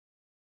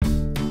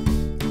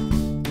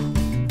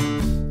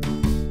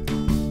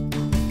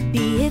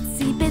The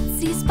itsy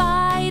bitsy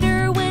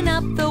spider went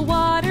up the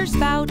water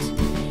spout.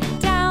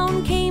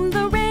 Down came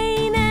the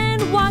rain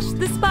and washed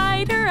the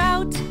spider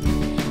out.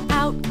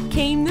 Out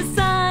came the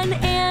sun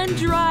and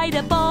dried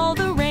up all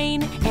the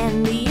rain.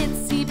 And the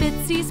itsy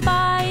bitsy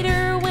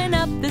spider went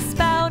up the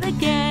spout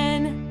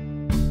again.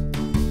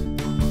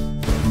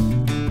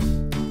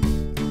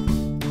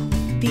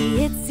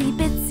 The itsy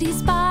bitsy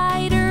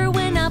spider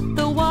went up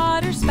the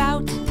water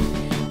spout.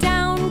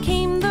 Down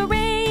came the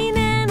rain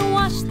and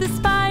washed the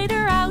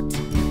spider out.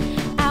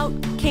 Out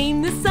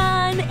came the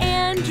sun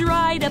and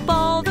dried up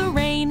all the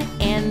rain.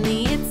 And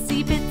the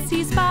itsy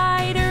bitsy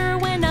spider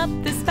went up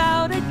the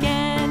spout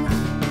again.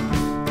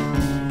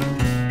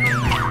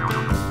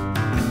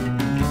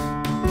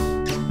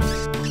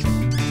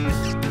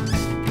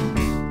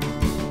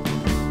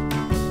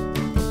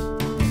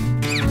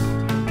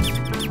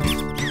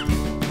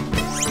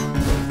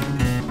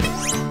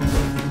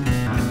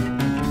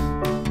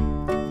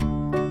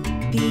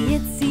 The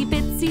itsy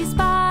bitsy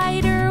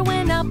spider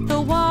went up the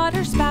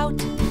water spout.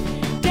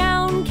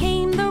 Down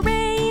came the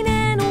rain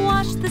and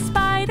washed the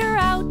spider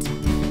out.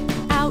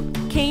 Out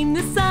came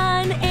the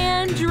sun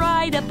and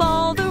dried up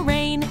all the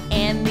rain.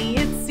 And the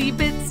itsy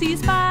bitsy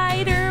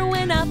spider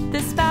went up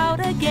the spout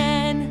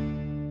again.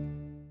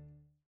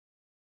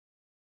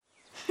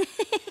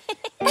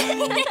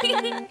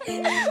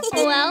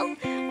 Well,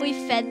 we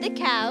fed the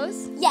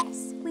cows.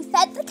 Yes, we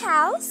fed the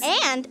cows.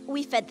 And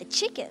we fed the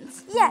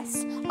chickens.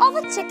 Yes, all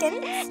the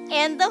chickens.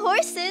 And the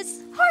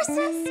horses.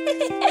 Horses.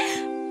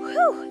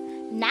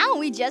 Whew. Now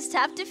we just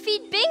have to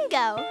feed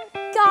Bingo.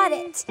 Got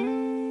it.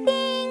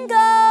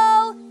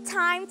 Bingo!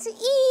 Time to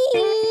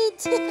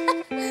eat.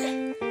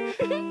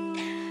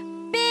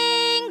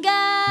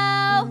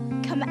 Bingo!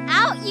 Come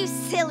out, you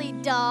silly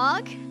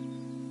dog.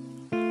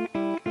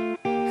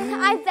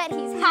 I bet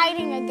he's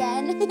hiding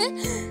again.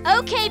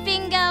 Okay,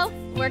 Bingo.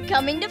 We're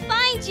coming to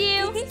find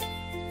you.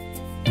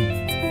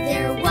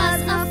 There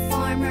was a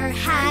farmer,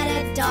 had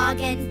a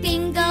dog, and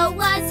Bingo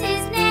was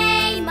his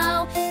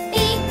name-o.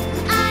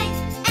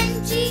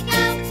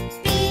 B-I-N-G-O,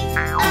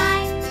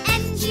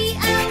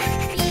 B-I-N-G-O,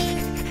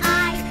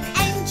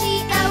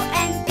 B-I-N-G-O,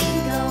 and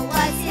Bingo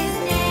was his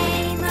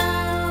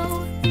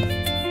name-o.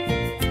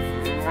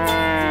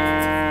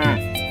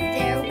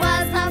 There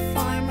was a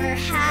farmer,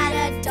 had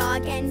a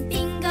dog, and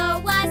Bingo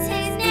was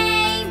his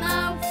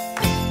name-o.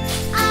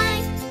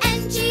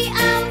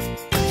 I-N-G-O,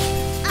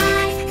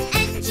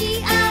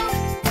 I-N-G-O,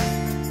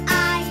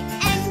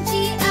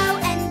 I-N-G-O,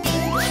 and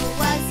Bingo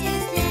was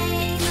his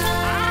name-o.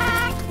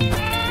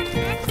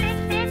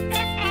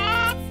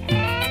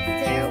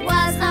 There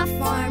was a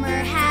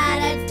farmer,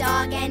 had a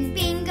dog, and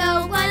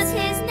Bingo was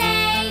his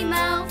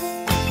name-o.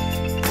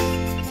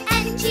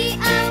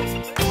 N-G-O,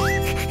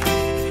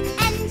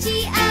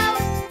 N-G-O,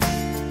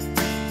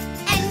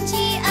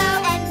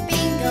 N-G-O, and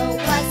Bingo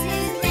was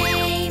his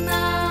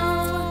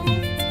name-o.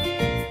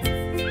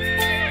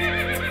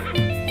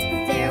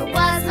 There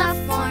was a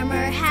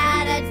farmer,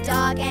 had a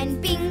dog,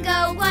 and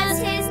Bingo was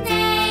his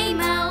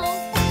name-o.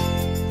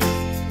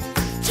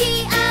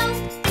 G-O,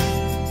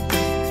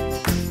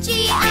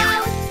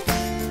 G-O,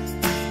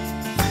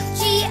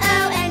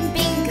 G-O, and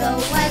Bingo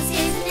was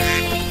his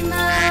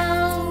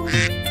name-o.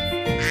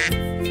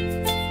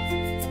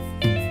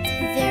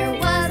 There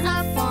was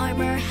a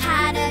farmer,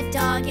 had a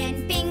dog,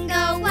 and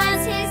Bingo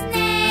was his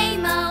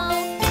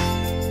name-o.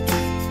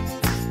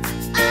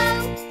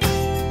 Oh,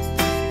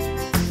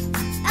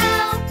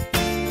 oh,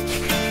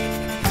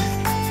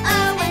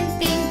 oh, and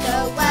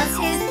Bingo was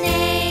his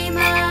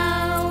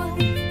name-o.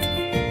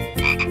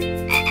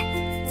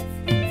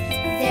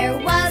 There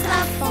was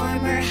a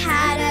farmer,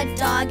 had a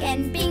dog,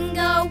 and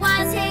Bingo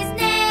was his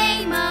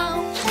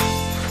name-o.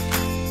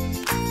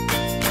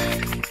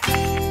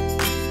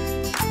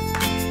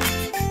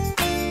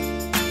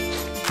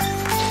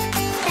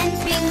 And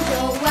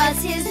Bingo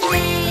was his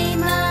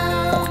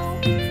name-o.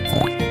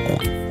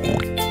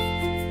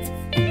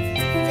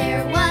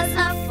 There was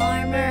a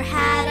farmer,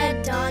 had a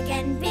dog,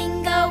 and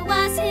Bingo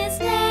was his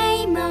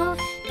name-o.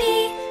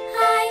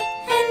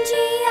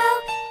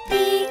 B-I-N-G-O,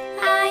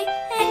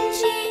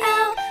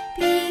 B-I-N-G-O,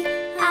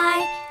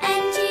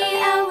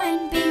 B-I-N-G-O,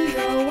 and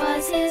Bingo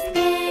was his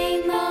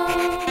name-o.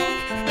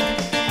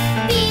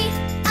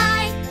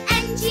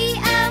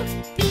 B-I-N-G-O,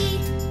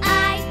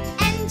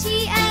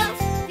 B-I-N-G-O,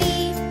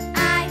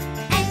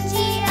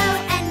 B-I-N-G-O,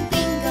 and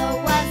Bingo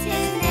was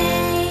his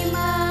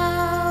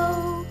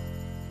name-o.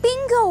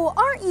 Bingo,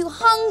 aren't you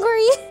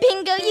hungry?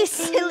 Bingo, you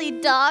silly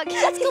dog.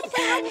 Let's go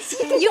play hide and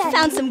seek again. You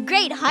found some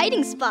great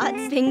hiding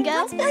spots, Bingo.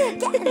 Let's play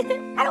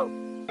again. Ow.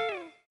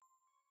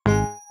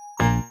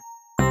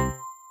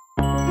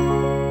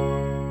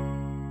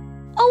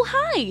 Oh,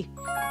 hi!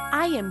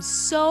 I am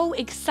so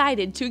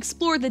excited to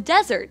explore the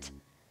desert.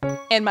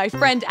 And my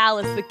friend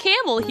Alice the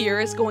camel here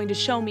is going to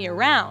show me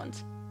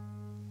around.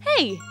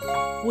 Hey,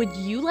 would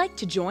you like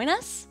to join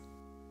us?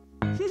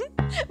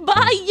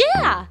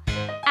 Yeah!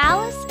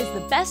 Alice is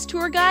the best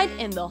tour guide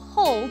in the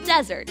whole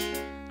desert.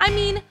 I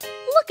mean,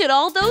 look at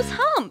all those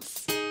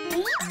humps.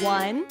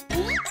 1,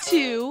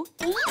 2,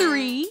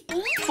 3,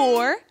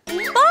 4,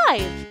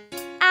 5.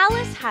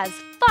 Alice has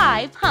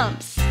 5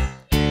 humps.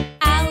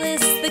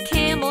 Alice the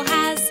camel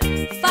has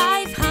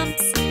 5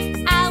 humps.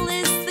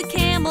 Alice the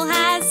camel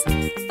has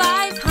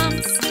 5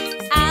 humps.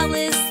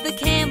 Alice the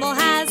camel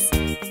has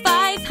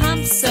 5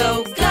 humps.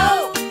 So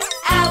go,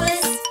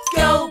 Alice,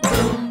 go,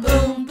 boom,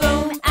 boom,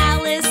 boom.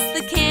 Alice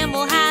the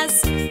camel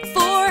has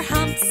 4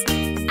 humps.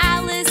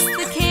 Alice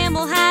the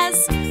camel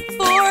has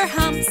 4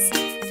 humps.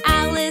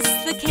 Alice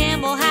the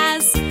camel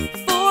has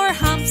 4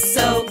 humps.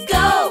 So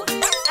go,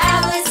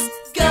 Alice,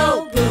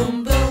 go,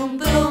 boom, boom,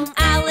 boom.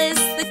 Alice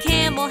the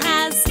camel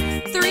has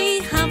 3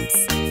 humps.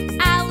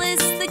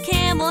 Alice the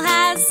camel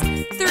has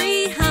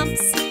 3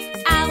 humps.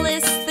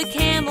 Alice the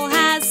camel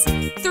has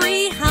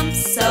 3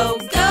 humps. So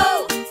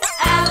go,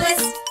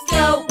 Alice,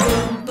 go,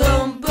 boom,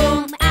 boom,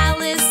 boom.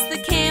 Alice the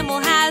camel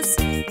has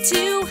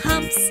 2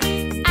 humps.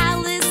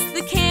 Alice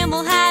the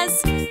camel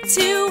has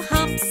 2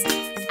 humps.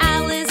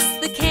 Alice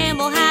the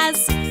camel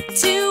has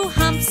 2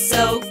 humps.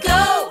 So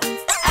go,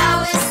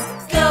 Alice,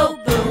 go,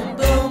 boom,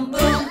 boom,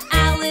 boom.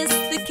 Alice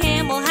the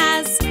camel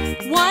has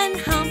 1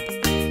 hump.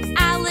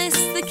 Alice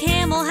the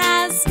camel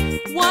has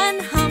 1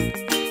 hump.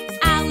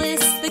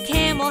 Alice the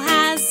camel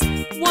has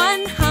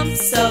 1 hump.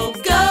 So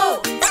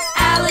go,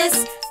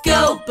 Alice,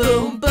 go,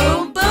 boom,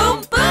 boom,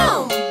 boom,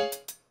 boom.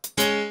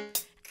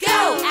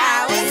 Go,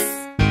 Alice.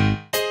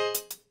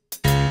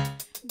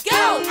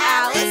 Go,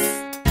 Alice.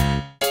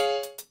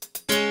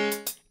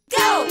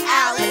 Go,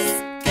 Alice.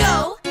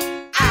 Go,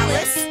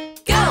 Alice.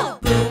 Go,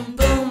 boom,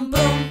 boom,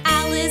 boom.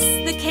 Alice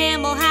the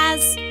camel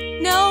has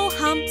no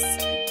humps.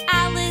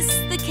 Alice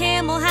the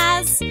camel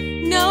has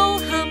no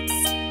humps.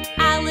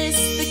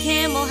 Alice the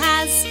camel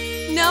has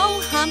no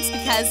humps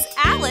because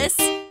Alice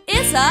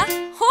is a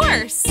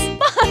horse.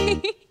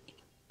 Bye.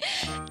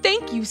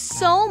 Thank you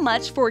so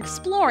much for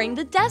exploring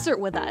the desert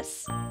with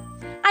us.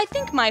 I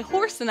think my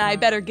horse and I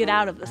better get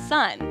out of the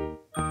sun.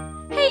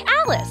 Hey,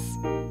 Alice,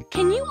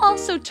 can you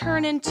also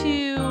turn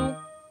into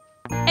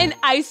an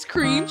ice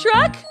cream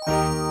truck?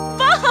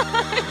 Bye!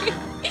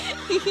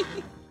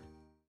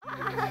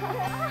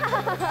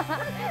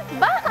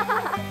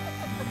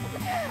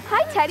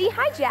 Hi, Teddy.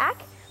 Hi,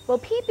 Jack. Well,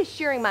 Peep is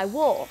shearing my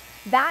wool.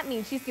 That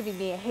means she's giving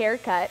me a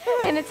haircut,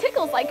 and it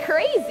tickles like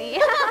crazy.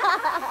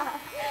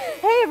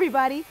 Hey,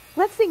 everybody.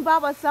 Let's sing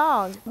Baba's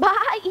song.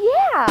 Bye,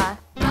 yeah.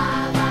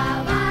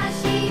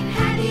 Sheep,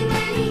 have you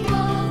any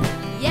wool?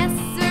 Yes,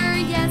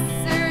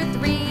 sir,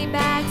 3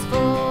 bags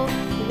full.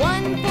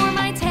 1 for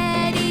my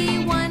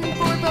Teddy, 1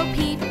 for Bo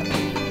Peep,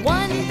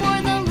 1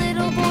 for the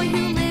little boy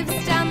who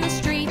lives down the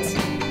street.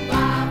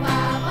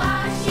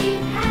 Sheep,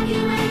 have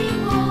you any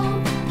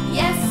wool?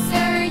 Yes,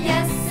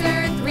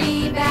 sir,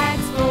 3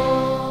 bags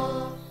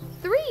full.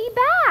 3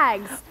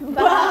 bags.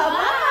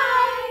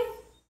 Bye-bye.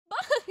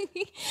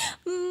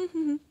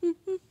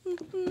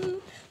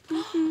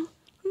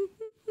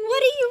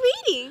 What are you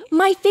reading?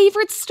 My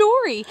favorite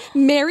story,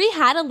 Mary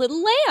Had a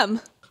Little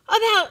Lamb.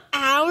 About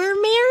our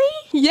Mary?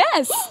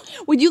 Yes.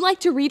 Would you like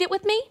to read it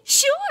with me?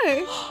 Sure.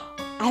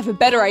 I have a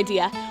better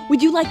idea.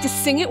 Would you like to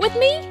sing it with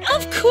me?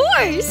 Of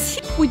course.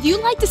 Would you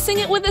like to sing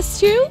it with us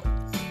too?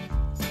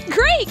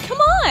 Great, come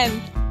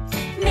on.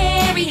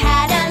 Mary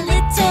had a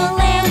little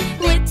lamb,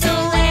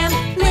 little lamb,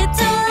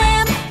 little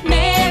lamb.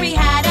 Mary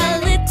had a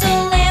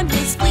little lamb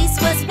whose fleece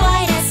was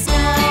white as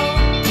snow.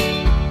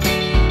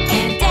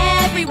 And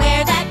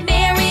everywhere that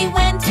Mary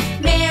went,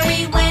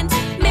 Mary went,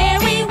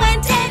 Mary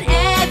went. And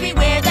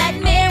everywhere that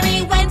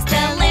Mary went,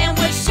 the lamb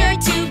was sure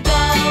to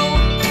go.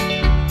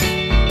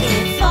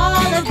 It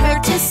followed her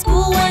to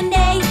school one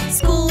day,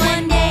 school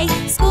one day,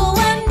 school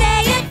one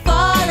day. It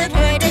followed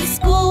her to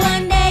school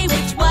one day,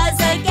 which was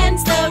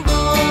against the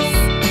rules.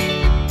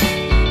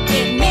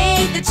 It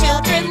made the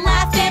children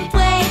laugh and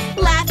play,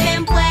 laugh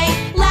and play,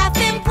 laugh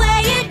and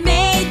play. It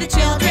made the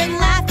children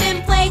laugh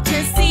and play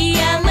to see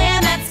a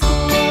lamb at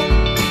school.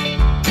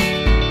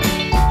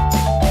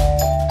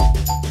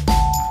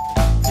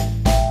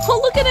 Oh,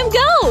 look at him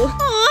go!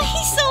 Aw,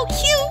 he's so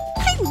cute.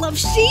 I love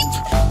sheep.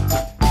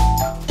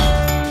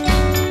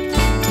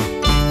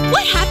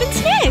 What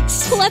happens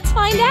next? Let's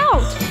find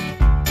out.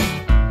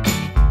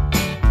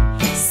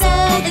 So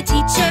the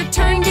teacher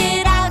turned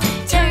it out,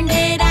 turned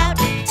it out,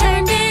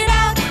 turned it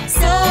out.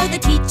 So the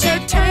teacher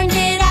turned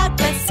it out,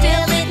 but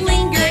still it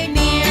lingered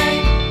near.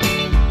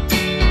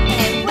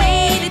 And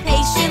waited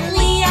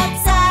patiently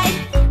outside,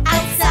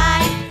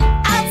 outside,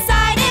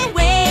 outside. And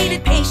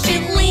waited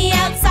patiently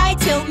outside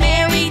till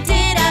Mary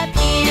did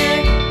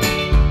appear.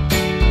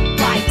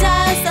 Why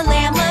does the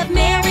lamb love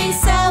Mary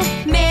so,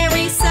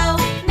 Mary so,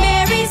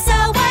 Mary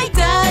so? Why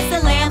does the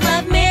lamb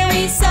love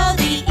Mary so?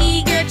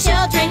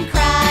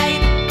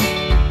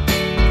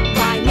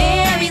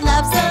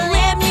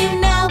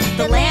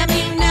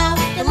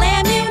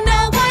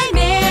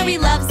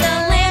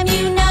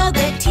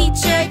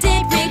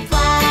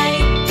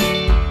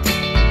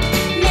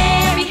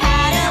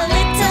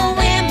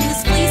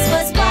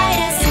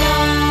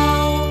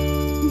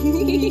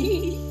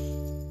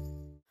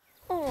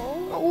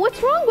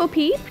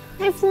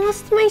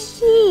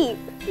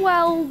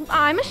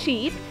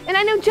 sheep, and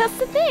I know just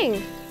the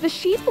thing. The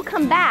sheep will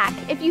come back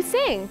if you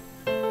sing.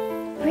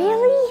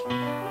 Really?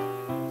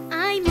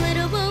 I'm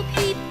Little Bo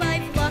Peep,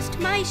 I've lost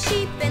my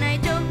sheep and I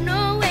don't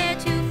know where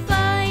to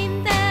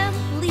find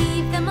them.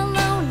 Leave them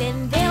alone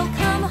and they'll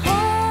come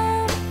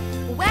home,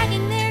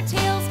 wagging their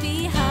tails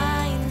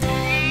behind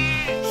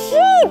them.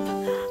 Sheep!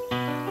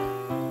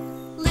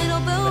 Little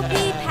Bo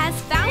Peep has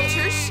found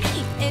her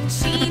sheep and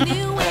she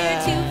knew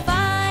where to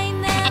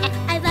find them.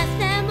 I left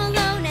them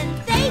alone and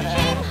they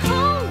came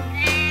home,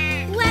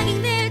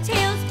 wagging their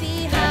tails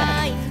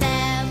behind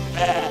them.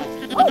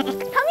 Oh,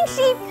 coming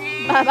sheep!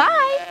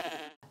 Bye-bye.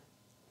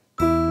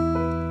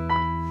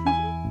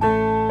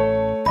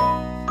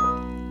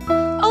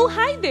 Oh,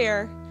 hi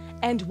there,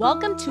 and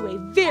welcome to a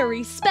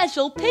very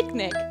special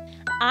picnic.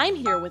 I'm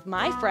here with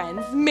my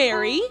friends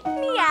Mary,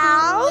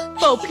 Meow!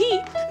 Bo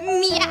Peep,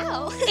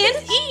 Meow! and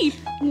Eve.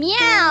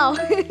 Meow!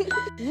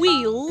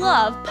 We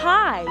love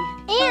pie.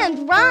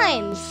 And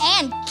rhymes!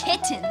 And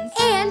kittens.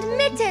 And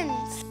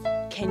mittens!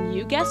 Can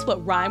you guess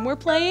what rhyme we're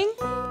playing?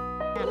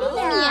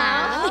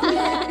 Meow!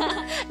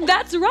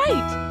 That's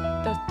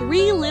right, the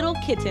Three Little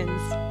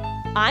Kittens.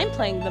 I'm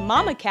playing the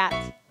mama cat.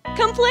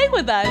 Come play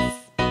with us.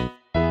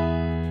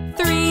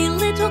 3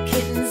 little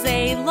kittens,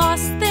 they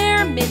lost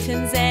their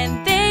mittens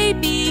and they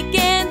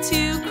began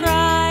to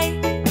cry.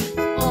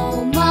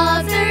 Oh,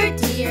 mother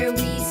dear,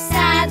 we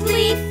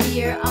sadly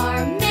fear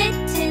our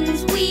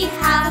mittens we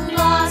have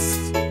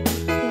lost.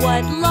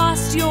 What,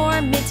 lost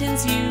your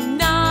mittens, you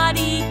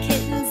naughty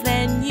kittens?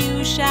 Then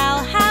you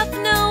shall have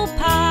no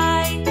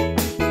pie.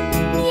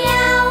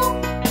 Meow,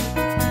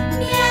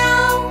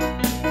 meow,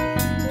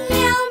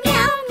 meow,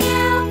 meow,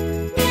 meow,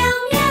 meow,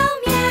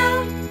 meow,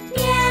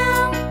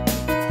 meow,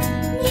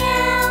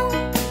 meow,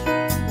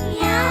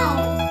 meow.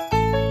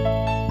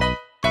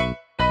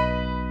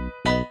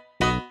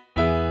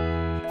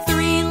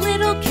 3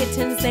 little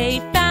kittens, they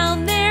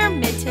found their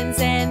mittens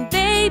and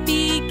they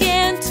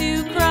began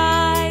to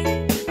cry.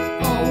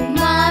 Oh,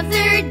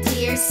 mother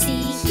dear, see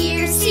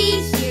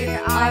here,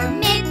 our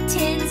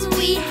mittens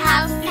we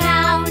have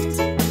found.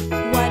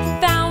 What,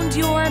 found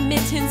your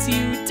mittens,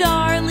 you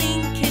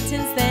darling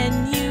kittens?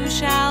 Then you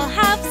shall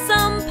have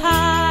some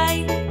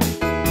pie.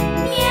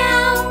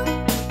 Meow,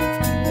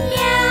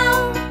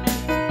 meow,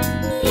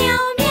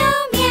 meow,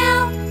 meow,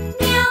 meow,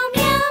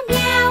 meow,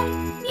 meow,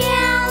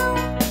 meow,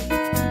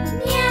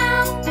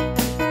 meow,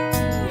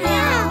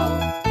 meow.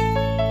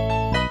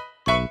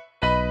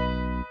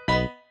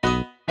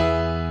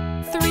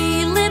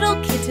 3 little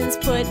kittens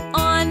put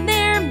on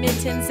their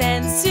mittens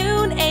and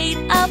soon ate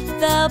up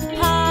the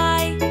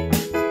pie.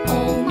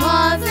 Oh,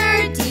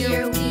 mother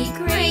dear, we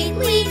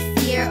greatly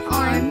fear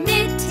our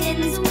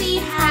mittens we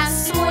have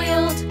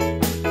soiled.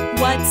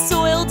 What,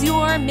 soiled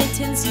your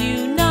mittens,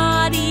 you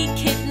naughty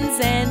kittens?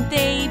 And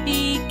they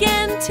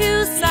began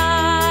to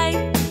sigh.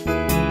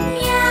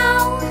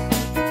 Meow,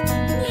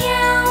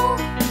 meow,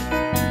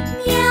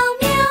 meow,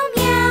 meow,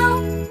 meow,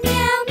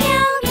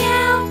 meow,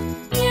 meow,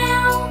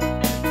 meow,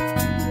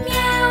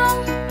 meow, meow,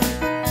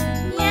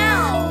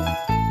 meow.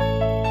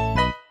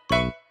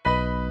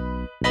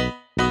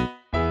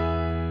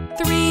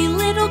 3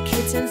 little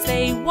kittens,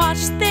 they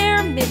washed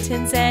their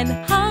mittens and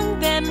hung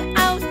them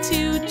out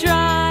to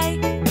dry.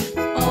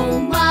 Oh,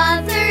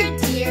 mother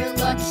dear,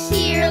 look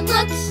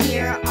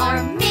here,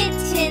 our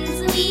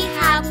mittens we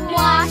have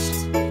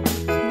washed.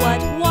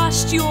 What,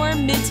 washed your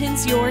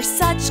mittens? You're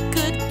such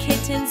good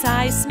kittens.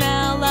 I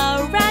smell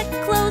a rat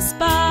close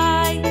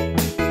by.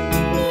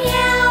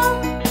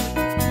 Meow,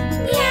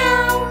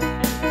 meow,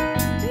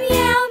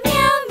 meow,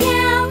 meow,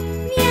 meow,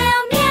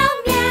 meow,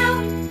 meow,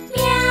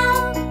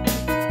 meow,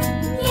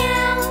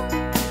 meow,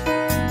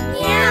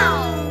 meow, meow.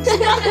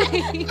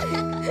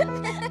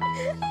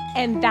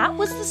 And that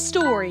was the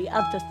story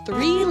of the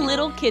 3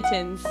 little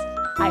kittens.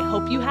 I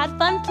hope you had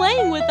fun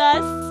playing with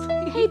us.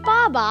 Hey,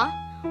 Baba,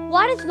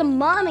 why does the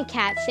mama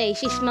cat say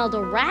she smelled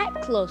a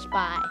rat close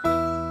by?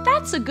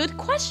 That's a good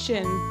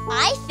question.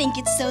 I think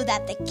it's so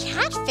that the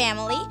cat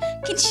family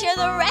can share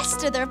the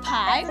rest of their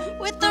pie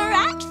with the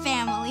rat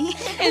family.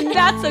 And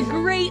that's a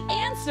great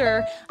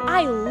answer.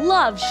 I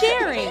love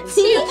sharing. Me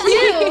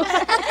too.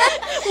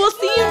 We'll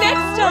see you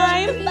next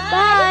time.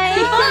 Bye.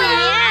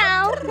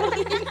 Meow.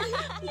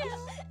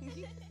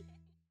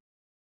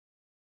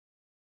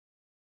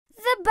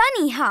 The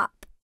bunny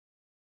hop.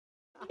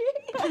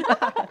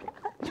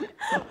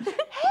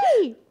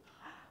 Hey,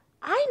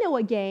 I know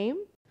a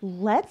game.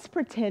 Let's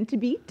pretend to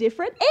be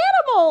different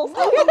animals.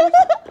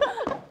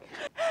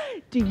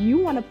 Do you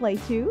want to play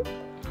too?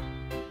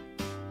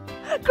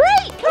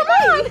 Great, come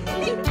on.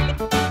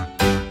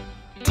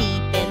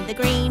 Deep in the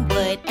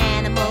greenwood,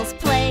 animals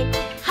play,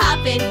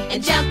 hopping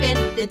and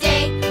jumping the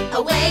day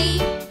away.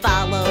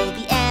 Follow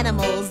the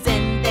animals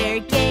in their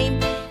game.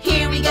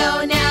 Here we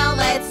go now,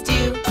 let's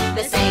do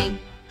the same.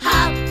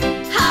 Hop,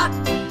 hop,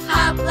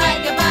 hop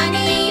like a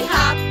bunny.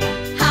 Hop,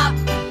 hop,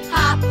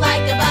 hop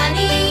like a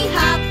bunny.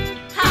 Hop,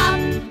 hop,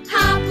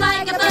 hop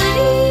like a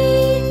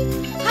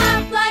bunny.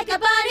 Hop like a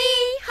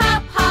bunny.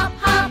 Hop, hop,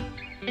 hop.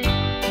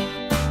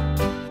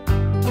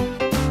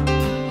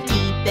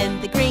 Deep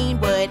in the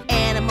greenwood,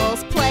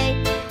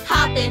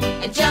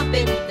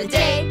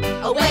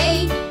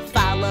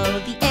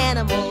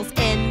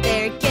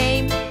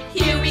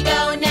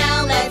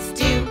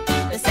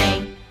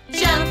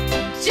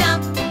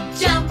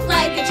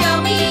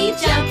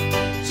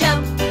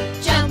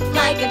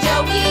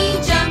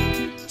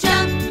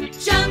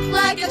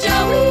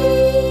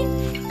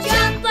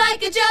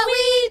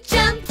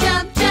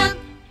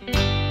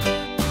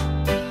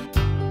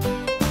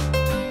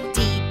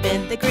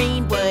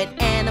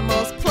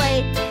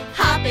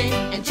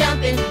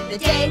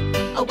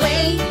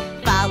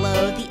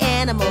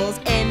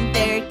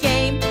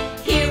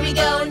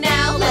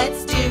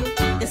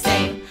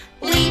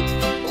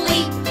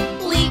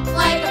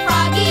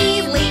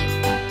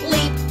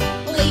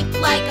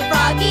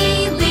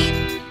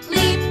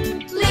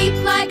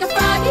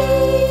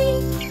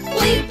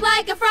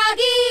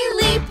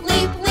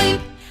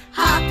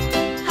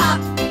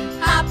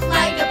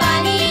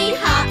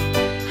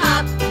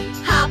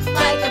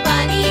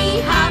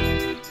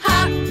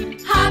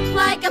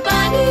 a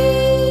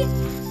bunny.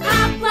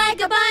 Hop like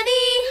a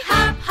bunny.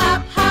 Hop,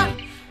 hop, hop.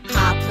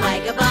 Hop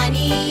like a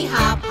bunny.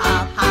 Hop,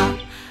 hop, hop.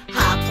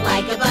 Hop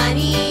like a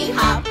bunny.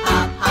 Hop,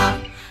 hop,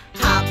 hop.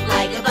 Hop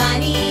like a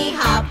bunny.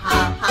 Hop,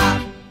 hop,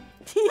 hop.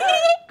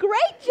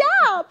 Great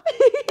job!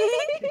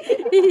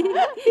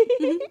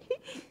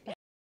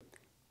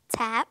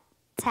 Tap,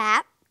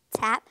 tap,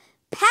 tap,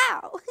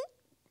 pow!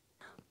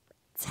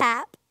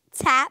 Tap,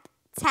 tap,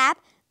 tap,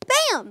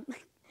 bam!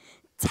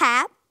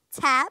 Tap,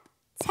 tap,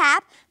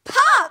 tap,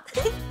 pop!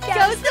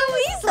 Goes the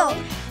weasel!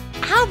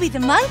 I'll be the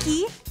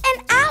monkey.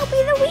 And I'll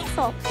be the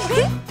weasel!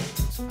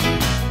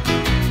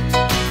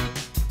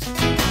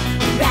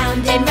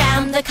 Round and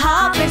round the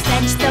cobbler's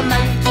bench, the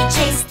monkey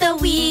chased the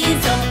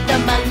weasel. The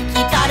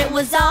monkey thought it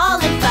was all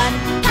in fun.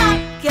 Pop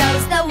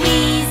goes the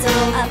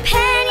weasel. A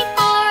penny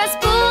for a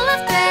spool of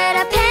thread,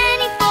 a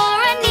penny for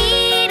a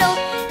needle.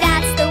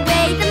 That's the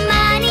way the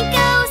money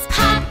goes.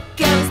 Pop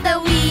goes the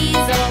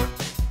weasel.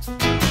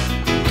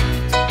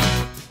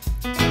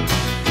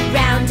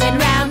 Round and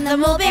round the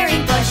mulberry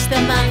bush,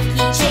 the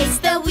monkey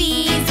chased the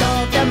weasel.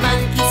 The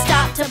monkey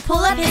stopped to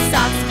pull up his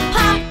socks.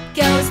 Pop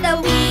goes the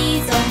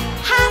weasel.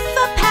 Half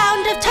a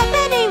pound of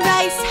tuppenny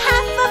rice,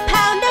 half a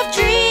pound of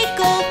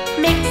treacle.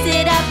 Mix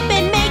it up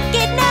and make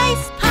it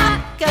nice. Pop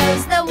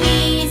goes the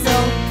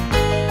weasel.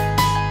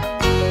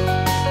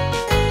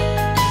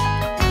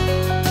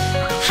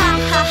 Ha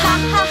ha ha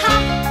ha ha.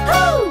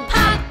 Hoo!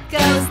 Pop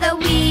goes the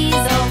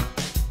weasel.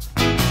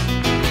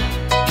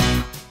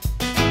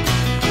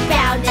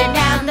 Round and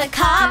round the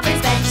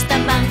cobbler's bench, the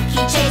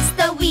monkey chased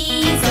the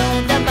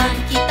weasel. The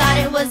monkey thought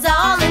it was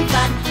all in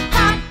fun.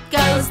 Pop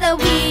goes the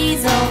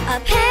weasel. A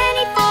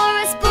penny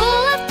for a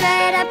spool of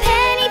thread, a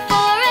penny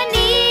for a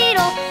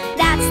needle.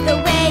 That's the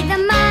way the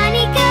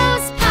money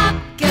goes. Pop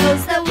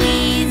goes the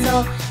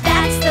weasel.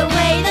 That's the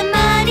way the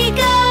money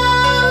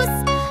goes.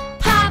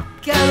 Pop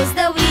goes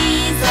the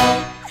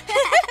weasel.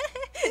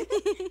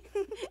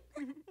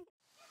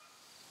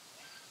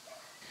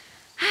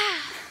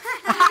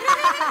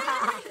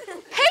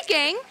 Hey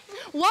gang,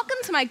 welcome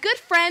to my good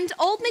friend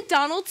Old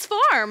MacDonald's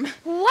farm.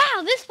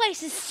 Wow, this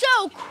place is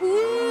so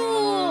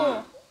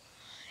cool.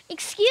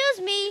 Excuse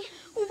me.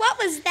 What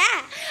was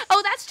that?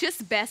 Oh, that's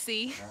just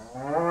Bessie.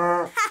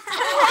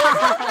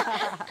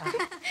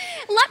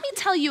 Let me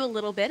tell you a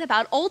little bit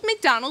about Old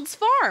MacDonald's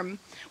farm.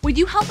 Would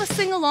you help us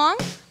sing along?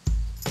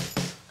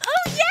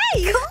 Oh,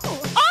 yay! Cool!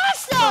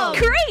 Awesome.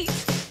 Great!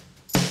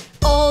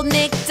 Old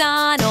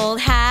MacDonald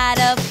had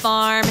a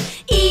farm,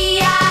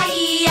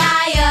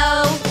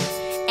 E-I-E-I-O.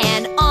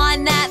 And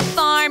on that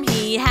farm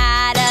he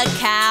had a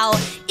cow,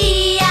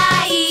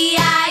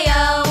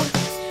 E-I-E-I-O.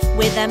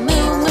 With a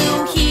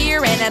moo-moo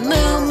here and a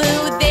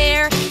moo-moo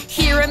there.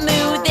 Here a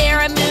moo,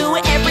 there a moo,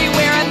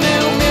 everywhere a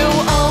moo-moo.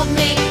 Old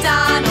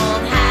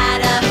MacDonald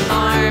had a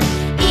farm,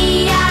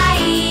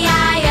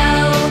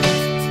 E-I-E-I-O.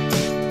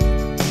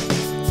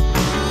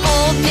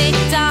 Old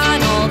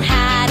MacDonald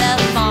had a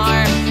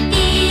farm,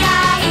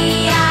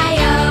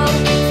 E-I-E-I-O.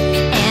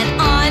 And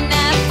on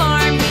that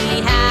farm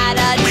he had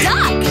a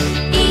duck,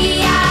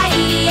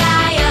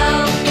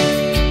 E-I-E-I-O.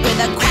 With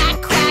a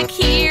quack, quack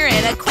here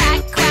and a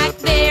quack, quack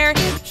there.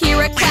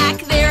 Here a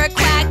quack, there a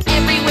quack,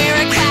 everywhere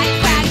a quack,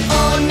 quack.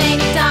 Old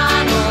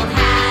MacDonald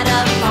had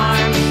a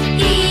farm,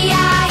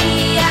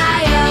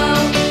 E-I-E-I-O.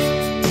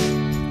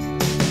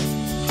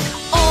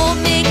 Old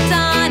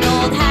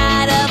MacDonald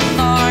had a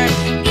farm,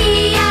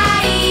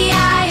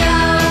 E-I-E-I-O.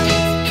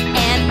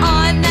 And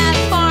on that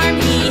farm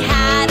he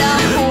had a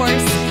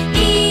horse,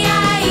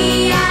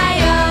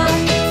 E-I-E-I-O.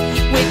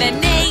 With a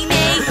neigh,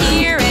 neigh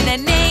here and a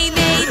neigh,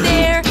 neigh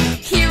there.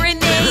 Here a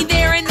neigh,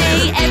 there a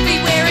neigh,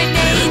 everywhere a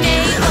neigh,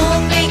 neigh.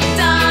 Old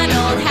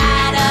MacDonald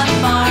had a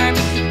farm,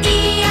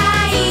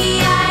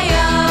 E-I-E-I-O.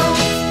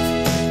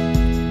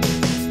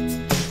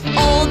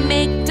 Old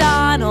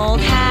MacDonald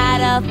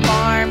had a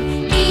farm,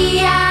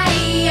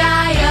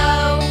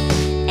 E-I-E-I-O.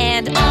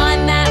 And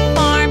on that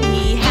farm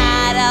he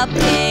had a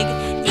pig,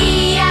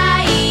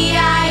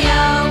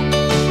 E-I-E-I-O.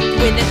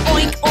 With an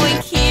oink,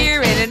 oink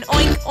here and an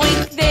oink,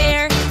 oink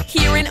there.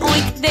 Here an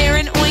oink, there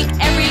an oink,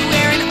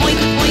 everywhere an oink,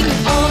 oink.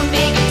 Old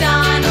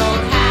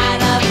MacDonald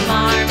had a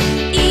farm,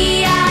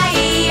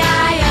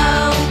 E-I-E-I-O.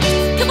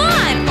 Come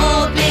on!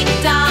 Old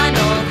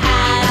MacDonald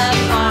had a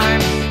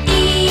farm,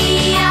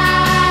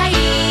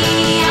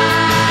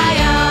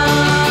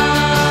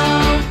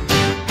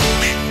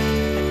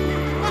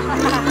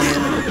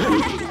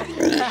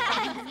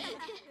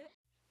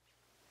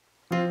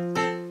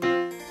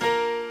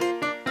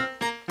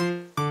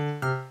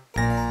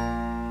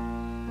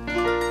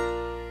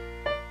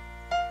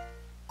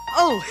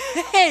 Oh,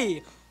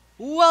 hey!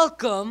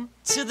 Welcome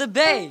to the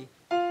Bay.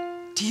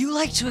 Do you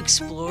like to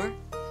explore?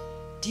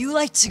 Do you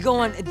like to go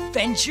on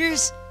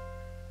adventures?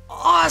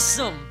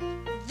 Awesome!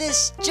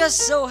 This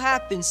just so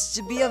happens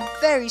to be a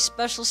very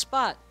special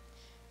spot.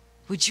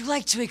 Would you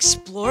like to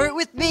explore it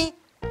with me?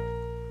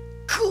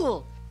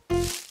 Cool!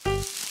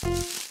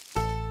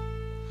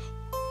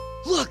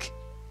 Look!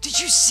 Did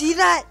you see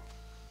that?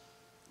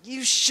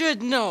 You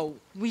should know.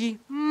 We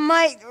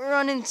might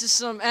run into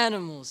some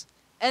animals.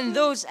 And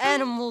those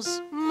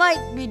animals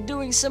might be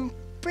doing some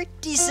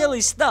pretty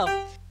silly stuff.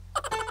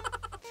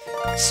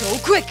 So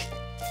quick,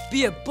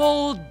 be a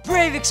bold,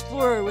 brave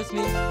explorer with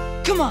me.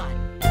 Come on.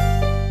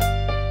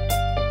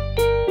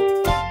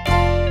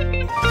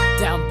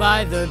 Down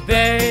by the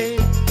bay,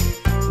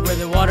 where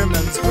the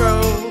watermelons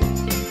grow,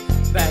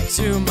 back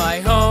to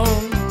my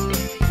home,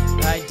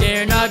 I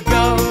dare not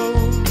go.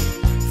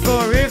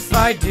 For if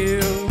I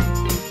do,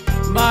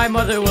 my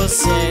mother will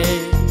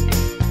say,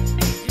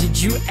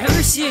 did you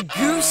ever see a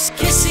goose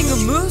kissing a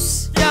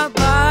moose? Down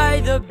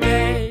by the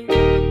bay,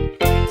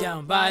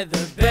 down by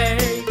the bay,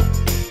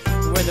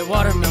 where the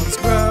watermelons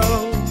grow,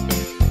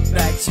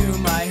 back to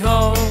my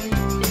home,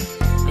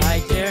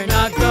 I dare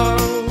not go.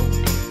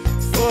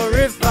 For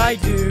if I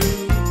do,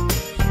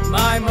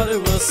 my mother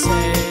will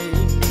say,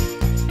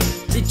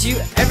 did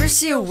you ever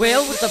see a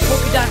whale with a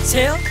polka dot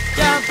tail?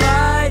 Down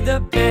by the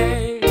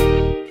bay,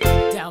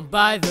 down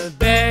by the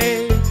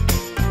bay,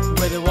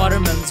 where the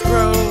watermelons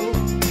grow,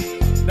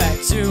 back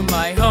to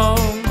my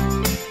home,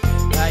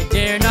 I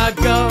dare not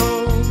go.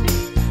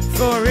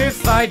 For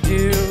if I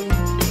do,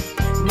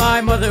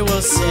 my mother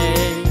will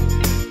say,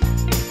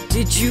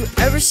 did you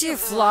ever see a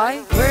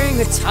fly wearing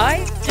a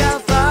tie?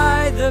 Down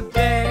by the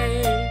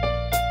bay,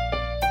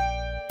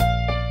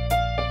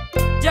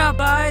 down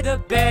by the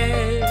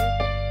bay,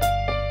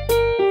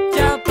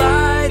 down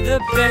by the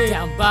bay,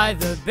 down by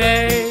the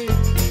bay,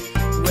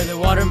 where the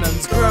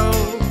watermelons grow,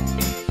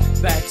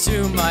 back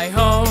to my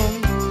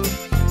home,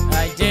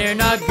 I dare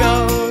not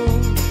go.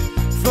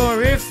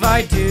 For if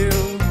I do,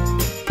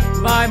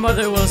 my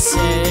mother will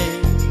say,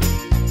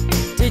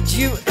 did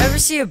you ever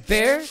see a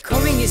bear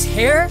combing his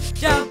hair?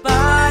 Down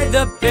by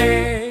the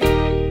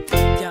bay,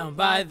 down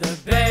by the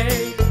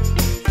bay,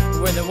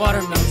 where the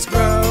watermelons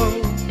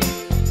grow,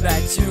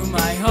 back to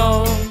my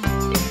home,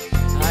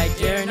 I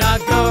dare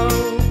not go.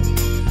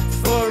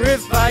 For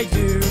if I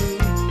do,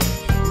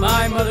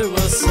 my mother will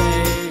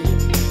say,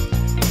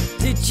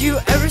 did you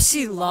ever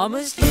see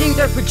llamas eating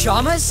their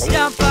pajamas?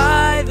 Down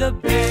by the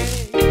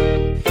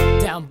bay,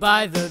 down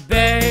by the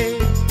bay,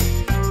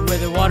 where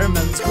the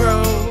watermelons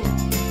grow,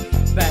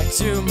 back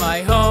to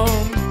my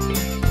home,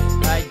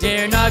 I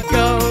dare not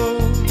go.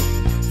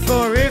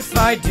 For if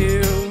I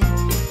do,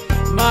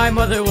 my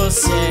mother will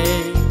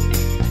say,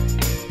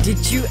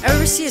 did you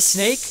ever see a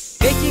snake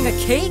baking a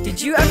cake?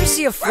 Did you ever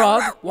see a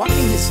frog walking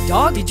his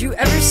dog? Did you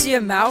ever see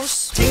a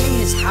mouse cleaning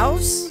his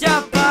house?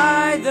 Down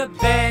by the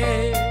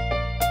bay,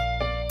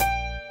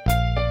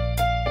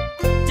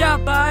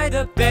 down by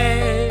the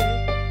bay,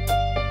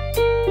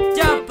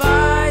 down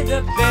by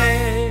the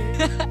bay.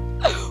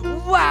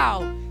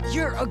 Wow,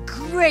 you're a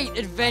great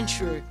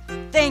adventurer.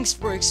 Thanks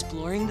for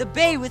exploring the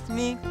bay with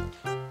me.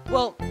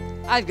 Well,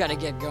 I've got to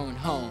get going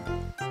home.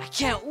 I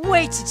can't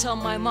wait to tell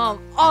my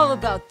mom all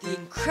about the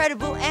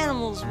incredible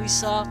animals we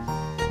saw.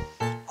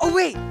 Oh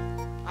wait,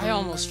 I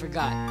almost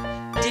forgot.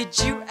 Did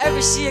you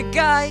ever see a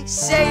guy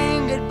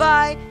saying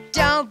goodbye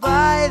down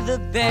by the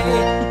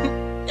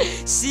bay?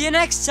 See you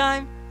next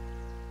time.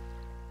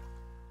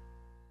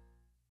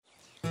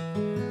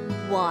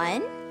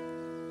 1,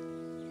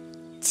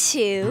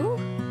 2,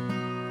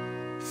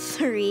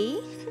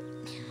 3,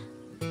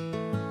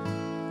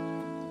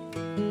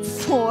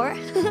 4,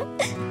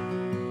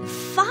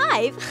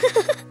 5.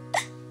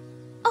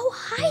 Oh,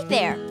 hi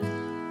there.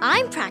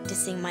 I'm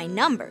practicing my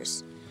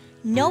numbers.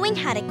 Knowing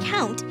how to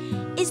count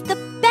is the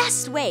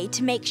best way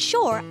to make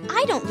sure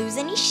I don't lose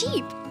any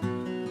sheep.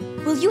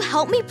 Will you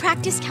help me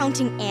practice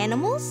counting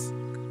animals?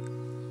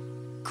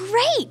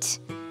 Great!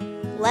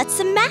 Let's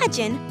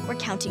imagine we're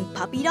counting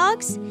puppy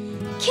dogs,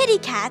 kitty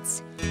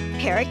cats,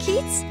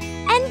 parakeets,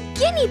 and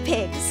guinea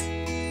pigs.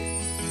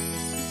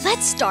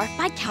 Let's start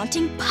by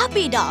counting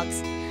puppy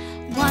dogs.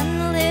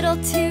 1 little,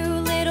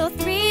 2 little,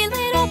 3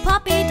 little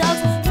puppy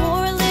dogs.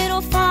 4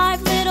 little,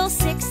 5 little,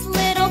 6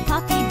 little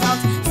puppy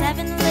dogs.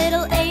 7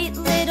 little, 8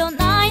 little,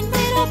 9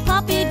 little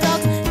puppy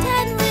dogs.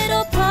 10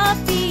 little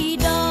puppy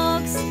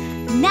dogs.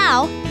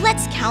 Now,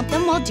 let's count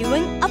them while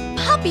doing a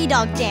puppy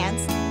dog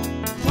dance.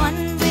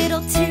 1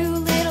 little, 2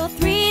 little,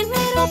 3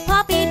 little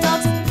puppy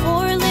dogs.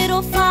 4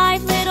 little,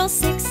 5 little,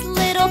 6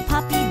 little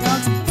puppy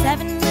dogs.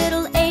 7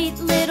 little, 8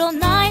 little,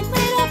 9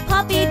 little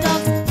puppy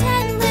dogs.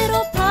 10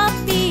 little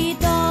puppy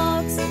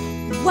dogs.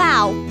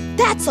 Wow,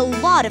 that's a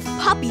lot of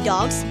puppy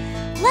dogs.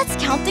 Let's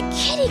count the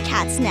kitty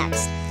cats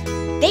next.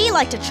 They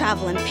like to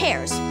travel in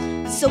pairs,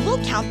 so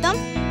we'll count them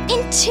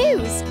in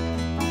twos.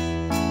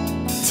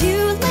 2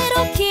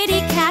 little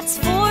kitty cats,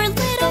 4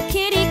 little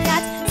kitty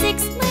cats,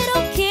 6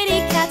 little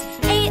kitty cats,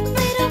 8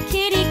 little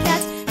kitty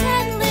cats,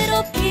 10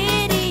 little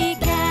kitty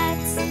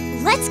cats.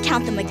 Let's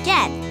count them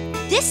again.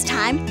 This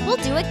time, we'll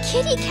do a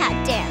kitty cat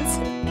dance.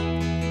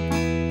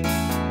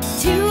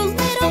 2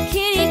 little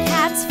kitty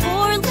cats,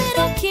 4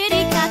 little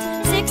kitty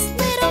cats, 6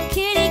 little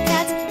kitty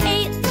cats,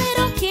 8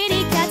 little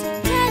kitty cats,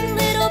 10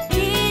 little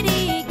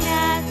kitty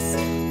cats.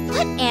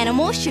 What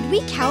animal should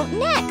we count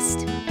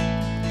next?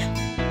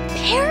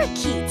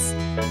 Parakeets.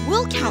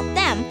 We'll count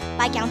them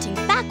by counting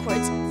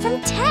backwards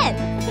from 10.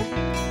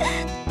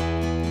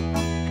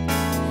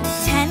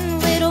 10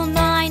 little,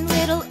 9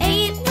 little,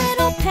 8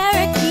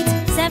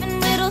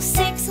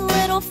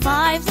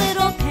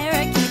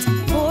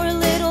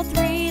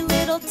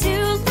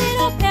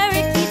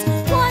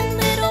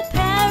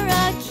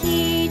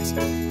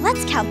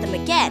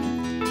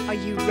 Are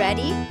you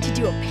ready to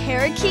do a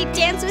parakeet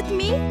dance with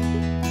me?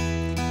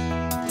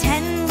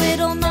 10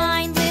 little,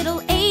 9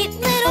 little, 8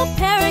 little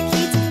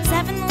parakeets,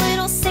 7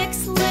 little,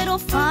 6 little,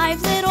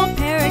 5 little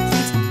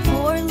parakeets,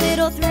 4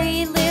 little,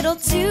 3 little,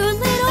 2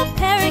 little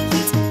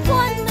parakeets,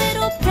 1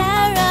 little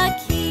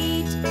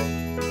parakeet.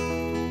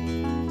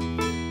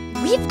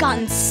 We've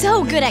gotten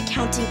so good at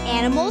counting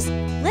animals.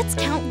 Let's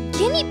count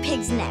guinea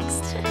pigs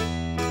next.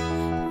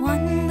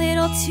 1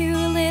 little, 2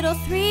 little,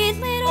 3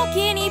 little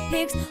guinea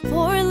pigs,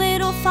 4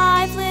 little,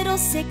 5 little,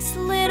 6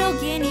 little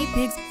guinea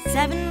pigs,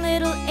 7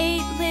 little,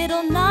 8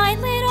 little,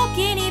 9 little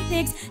guinea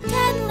pigs,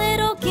 10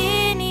 little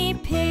guinea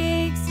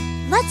pigs.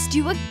 Let's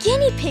do a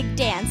guinea pig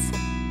dance.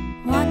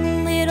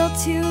 1 little,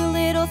 2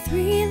 little,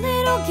 3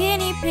 little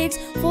guinea pigs,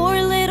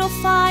 4 little,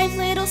 5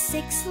 little,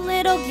 6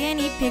 little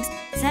guinea pigs,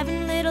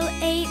 7 little,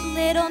 8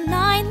 little,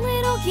 9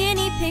 little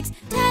guinea pigs,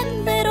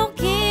 10 little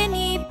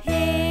guinea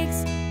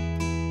pigs.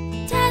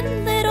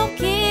 10 little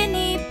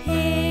guinea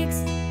pigs.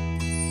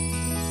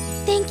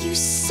 Thank you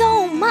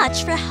so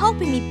much for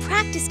helping me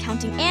practice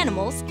counting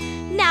animals.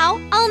 Now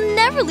I'll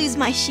never lose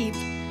my sheep.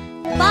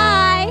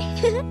 Bye!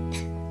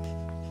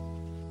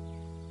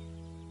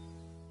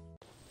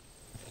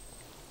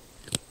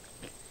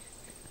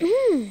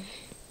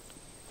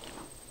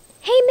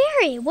 Hey,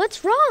 Mary,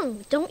 what's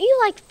wrong? Don't you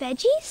like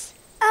veggies?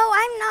 Oh,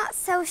 I'm not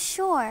so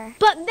sure.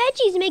 But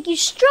veggies make you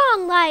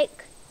strong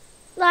like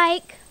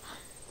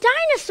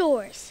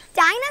dinosaurs.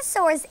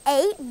 Dinosaurs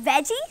ate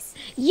veggies?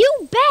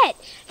 You bet!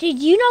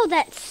 Did you know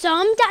that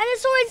some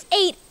dinosaurs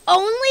ate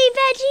only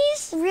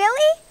veggies?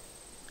 Really?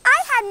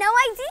 I had no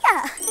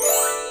idea.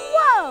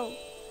 Whoa!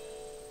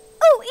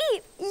 Oh,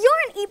 Eep,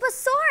 you're an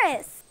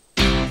Eposaurus.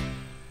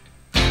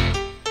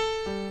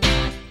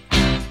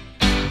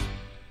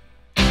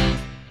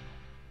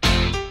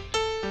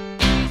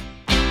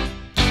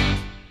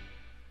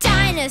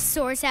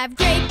 Dinosaurs have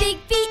great big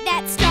feet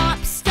that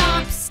stomp,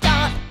 stomp,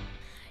 stomp.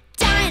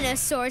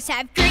 Dinosaurs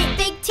have great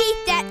big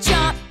teeth that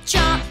chomp,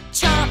 chomp,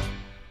 chomp.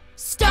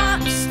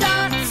 Stomp,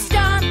 stomp,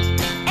 stomp,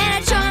 and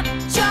a chomp,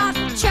 chomp,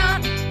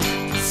 chomp.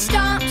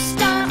 Stomp,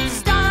 stomp,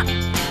 stomp,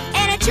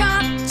 and a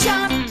chomp,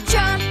 chomp,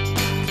 chomp.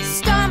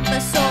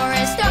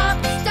 Stomposaurus,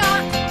 stomp,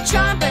 stomp.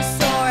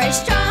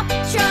 Chomposaurus, chomp,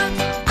 chomp.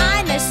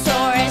 I'm a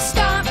saurus,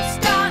 stomp,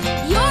 stomp.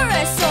 You're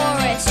a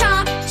saurus,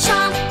 chomp,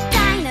 chomp.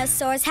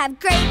 Dinosaurs have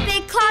great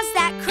big claws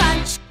that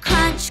crunch,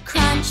 crunch,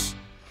 crunch.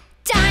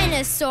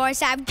 Dinosaurs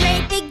have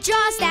great big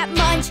jaws that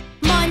munch,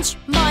 munch,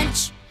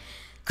 munch.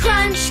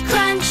 Crunch,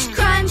 crunch,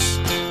 crunch,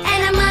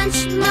 and a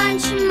munch,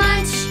 munch,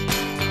 munch.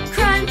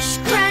 Crunch,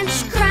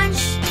 crunch,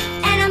 crunch,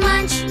 and a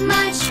munch,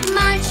 munch,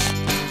 munch.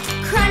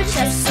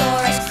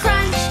 Crunchosaurus,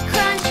 crunch,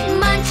 crunch,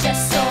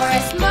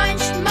 munchosaurus,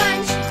 munch,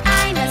 munch.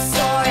 I'm a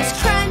saurus,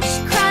 crunch,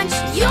 crunch.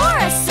 You're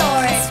a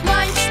saurus,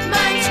 munch,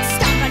 munch.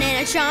 Stomping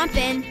and a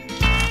chomping,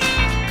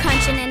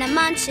 crunching and a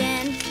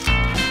munching.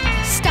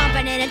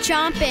 Stomping and a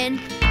chomping,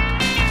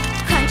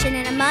 crunching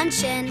and a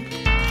munching.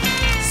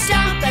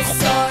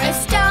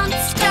 Stomposaurus, stomp,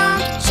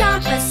 stomp.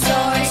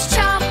 Chomposaurus,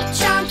 chomp,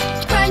 chomp.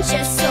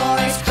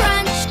 Crunchosaurus,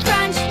 crunch,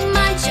 crunch.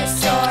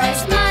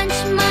 Munchosaurus, munch,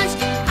 munch.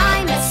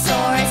 I'm a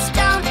saurus,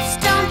 stomp,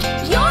 stomp.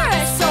 You're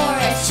a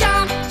saurus,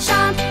 chomp,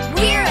 chomp.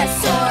 We're a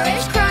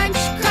saurus, crunch,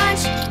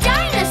 crunch.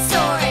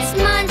 Dinosaurs,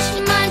 munch,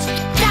 munch.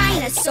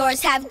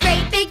 Dinosaurs have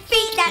great big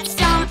feet that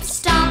stomp,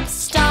 stomp,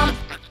 stomp.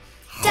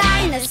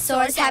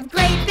 Dinosaurs have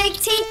great big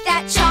teeth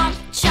that chomp,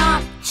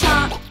 chomp,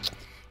 chomp.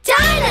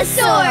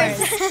 Dinosaurs!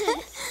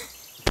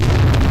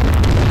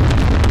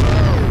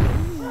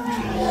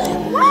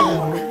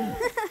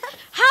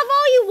 Have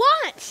all you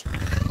want.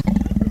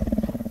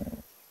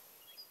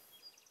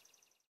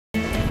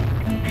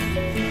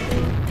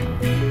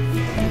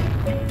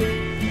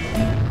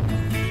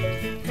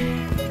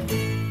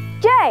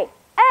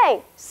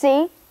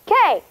 J-A-C-K.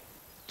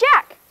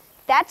 Jack,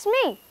 that's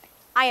me.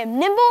 I am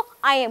nimble,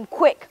 I am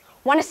quick.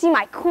 Want to see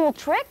my cool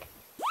trick?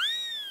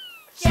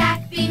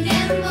 Jack be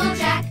nimble,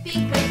 Jack be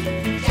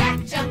quick.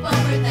 Jack jump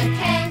over the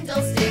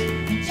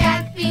candlestick.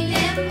 Jack be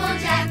nimble,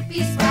 Jack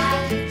be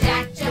spry.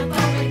 Jack jump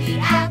over the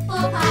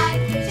apple pie.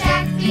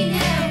 Jack be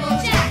nimble,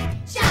 Jack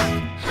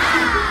jump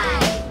high.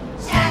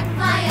 Jack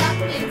fly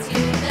up into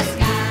the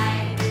sky.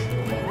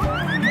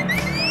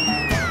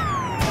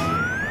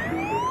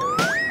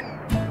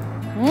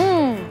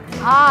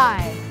 Hi.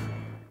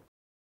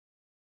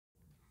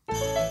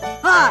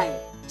 Hi,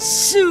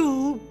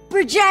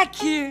 Super Jack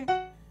here.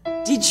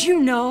 Did you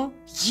know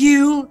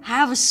you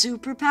have a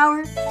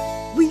superpower?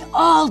 We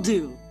all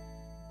do.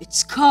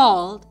 It's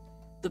called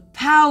the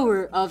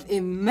power of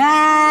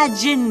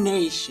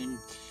imagination.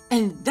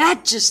 And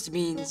that just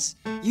means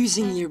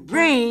using your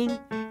brain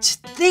to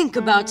think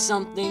about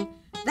something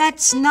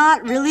that's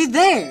not really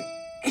there.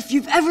 If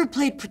you've ever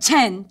played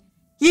pretend,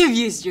 you've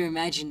used your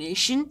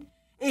imagination.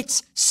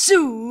 It's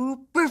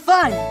super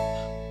fun.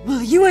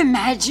 Will you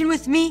imagine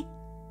with me?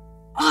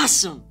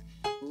 Awesome.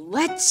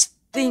 Let's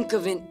think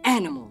of an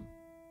animal.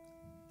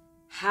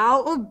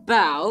 How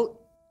about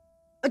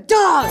a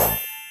dog?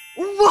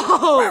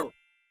 Whoa!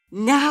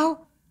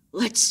 Now,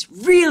 let's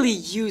really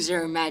use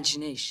our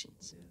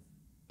imaginations.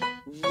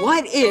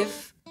 What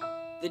if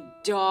the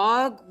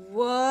dog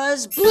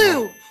was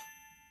blue?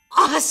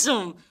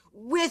 Awesome!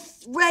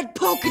 With red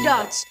polka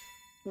dots.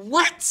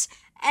 What?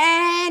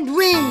 And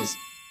wings.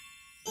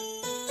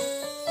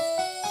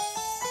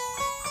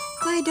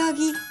 Bye,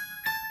 doggy.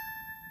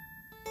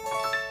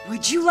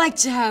 Would you like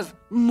to have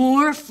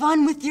more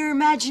fun with your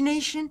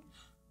imagination?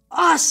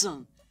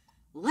 Awesome!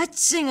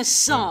 Let's sing a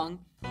song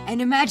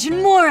and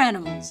imagine more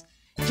animals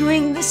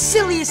doing the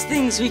silliest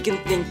things we can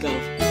think of.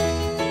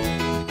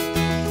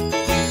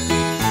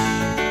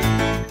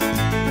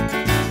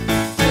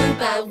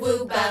 Foo-ba,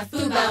 woo-ba,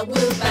 foo-ba,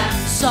 woo-ba.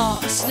 Saw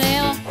a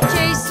snail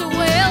chase a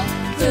whale.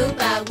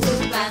 Foo-ba,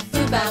 woo-ba,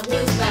 foo-ba,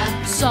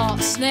 woo-ba. Saw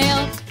a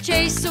snail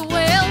chase a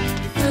whale.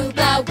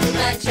 Foo-ba,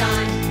 woo-ba,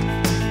 John.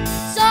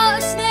 Saw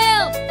a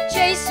snail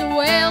chase a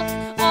whale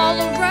all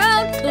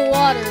around the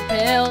water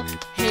pail.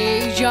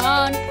 Hey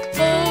John,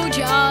 oh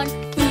John,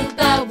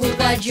 Foo-ba,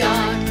 woo-ba,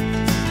 John.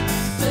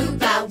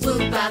 Foo-ba,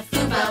 woo-ba,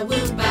 foo-ba,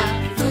 woo-ba.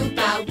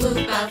 Foo-ba,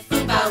 woo-ba,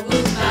 foo-ba,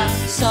 woo-ba.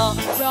 saw a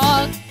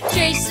frog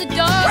chase a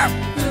dog.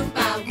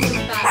 Foo-ba,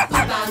 woo-ba,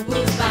 foo-ba,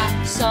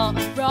 woo-ba. Saw a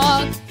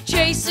frog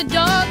chase a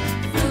dog.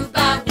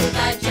 Foo-ba,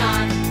 woo-ba,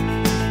 John.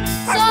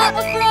 Saw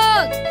a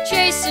frog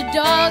chase a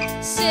dog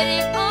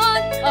sitting on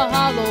a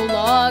hollow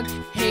log.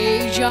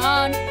 Hey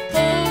John,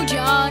 oh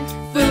John,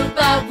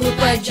 Foo-ba,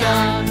 woo-ba,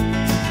 John.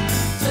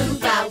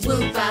 Foo-ba,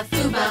 woo-ba,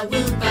 foo-ba,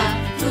 woo-ba.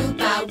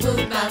 Foo-ba,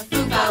 woo-ba,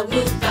 foo-ba,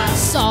 woo-ba.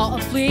 saw a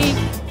flea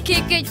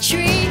kick a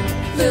tree.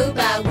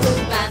 Foo-ba,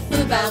 woo-ba,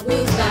 foo-ba,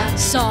 woo-ba.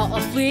 Saw a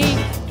flea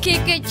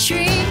kick a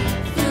tree.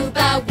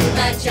 Foo-ba,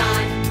 woo-ba,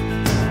 John.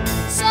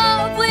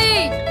 Saw a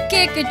flea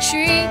kick a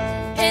tree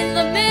in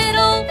the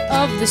middle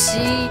of the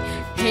sea.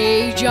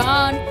 Hey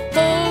John,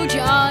 oh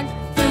John,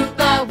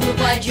 Foo-ba,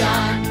 woo-ba,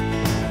 John.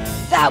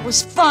 That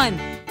was fun!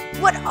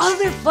 What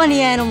other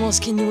funny animals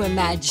can you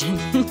imagine?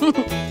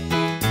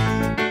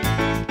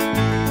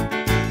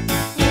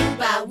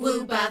 Foo-ba,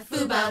 woo-ba,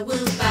 foo-ba,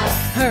 woo-ba.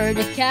 heard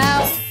a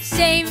cow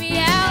say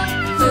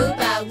meow.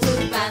 Foo-ba,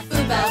 woo-ba,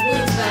 foo-ba,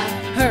 woo-ba.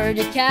 Heard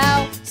a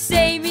cow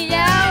say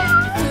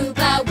meow.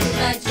 Foo-ba,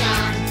 woo-ba,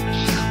 John.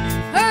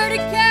 Heard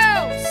a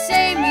cow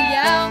say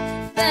meow.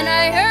 Then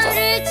I heard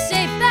it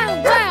say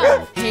bow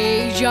wow.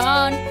 Hey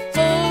John,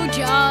 oh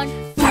John,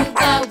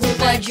 Foo-ba,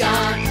 woo-ba,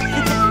 John.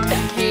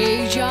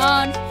 hey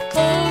John,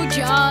 oh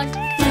John,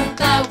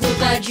 Foo-ba,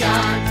 woo-ba,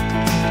 John.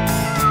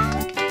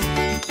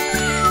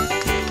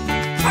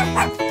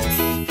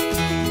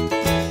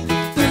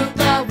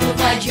 Foo-ba,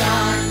 woo-ba,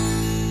 John.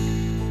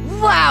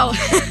 Wow!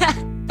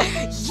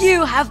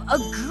 You have a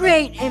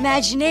great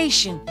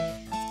imagination.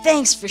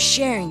 Thanks for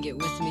sharing it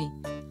with me.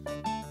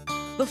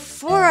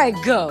 Before I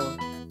go,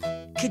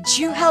 could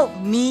you help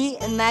me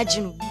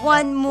imagine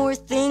one more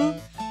thing?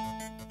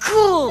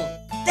 Cool!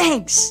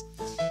 Thanks!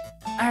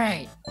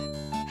 Alright,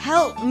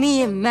 help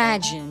me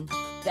imagine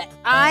that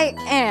I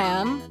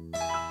am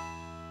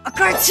a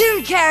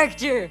cartoon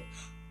character!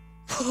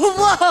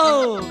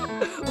 Whoa!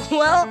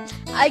 Well,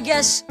 I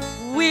guess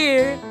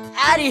we're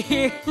out of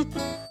here.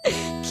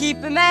 Keep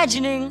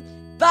imagining.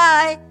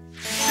 Bye!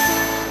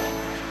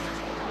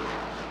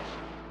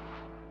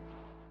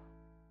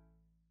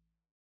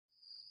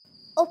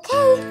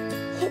 Okay,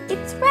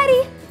 it's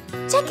ready.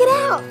 Check it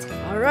out.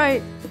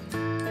 Alright.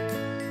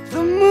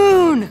 The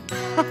moon!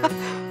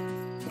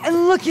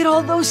 And look at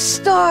all those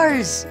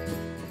stars!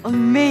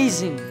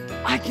 Amazing!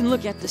 I can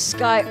look at the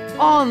sky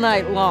all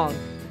night long.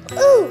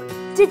 Ooh,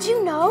 did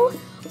you know?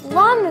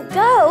 Long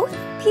ago,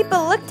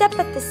 people looked up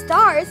at the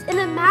stars and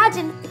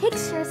imagined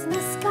pictures in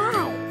the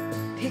sky.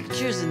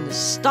 Pictures in the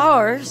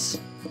stars?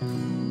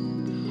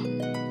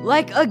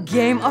 Like a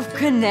game of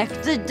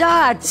connect the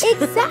dots.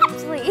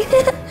 Exactly.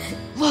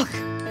 Look,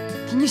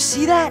 can you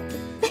see that?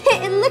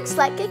 It looks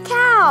like a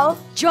cow.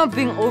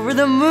 Jumping over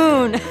the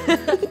moon.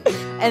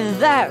 And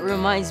that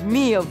reminds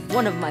me of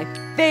one of my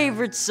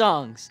favorite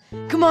songs.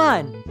 Come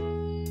on.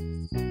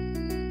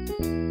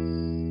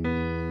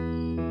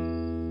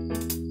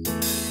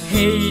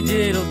 Hey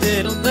diddle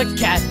diddle, the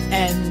cat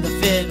and the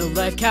fiddle,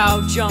 the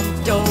cow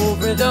jumped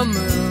over the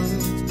moon.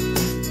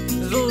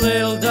 The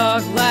little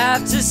dog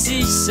laughed to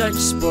see such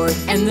sport,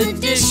 and the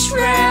dish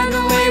ran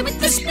away with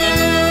the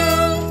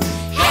spoon.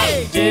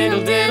 Hey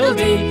diddle diddle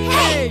dee,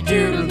 hey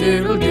doodle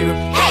doodle doo,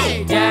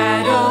 hey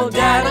daddle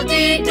daddle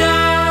dee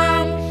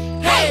dum.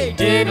 Hey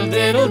diddle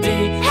diddle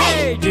dee,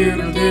 hey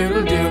doodle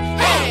doodle doo,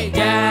 hey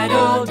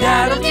daddle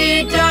daddle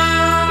dee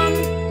dum.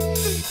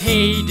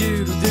 Hey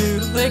doodle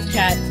doodle, the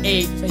cat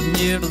ate, and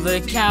noodle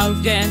the cow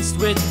danced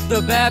with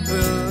the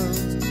baboon.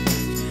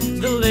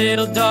 The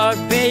little dog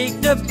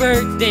baked a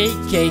birthday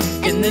cake,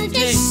 and the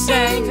dish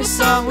sang a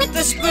song with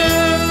the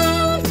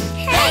spoon.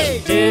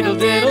 Hey diddle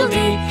diddle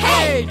dee,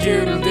 hey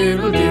doodle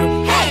doodle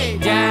doo, hey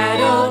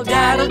daddle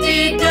daddle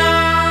dee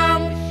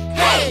dum.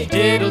 Hey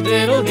diddle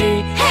diddle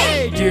dee,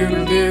 hey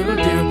doodle doodle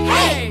doo,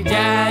 hey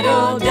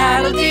daddle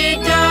daddle dee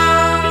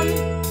dum.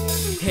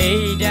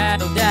 Hey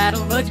daddle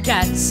daddle, the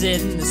cat's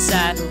in the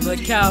saddle, the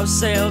cow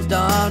sailed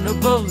on a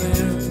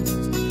balloon.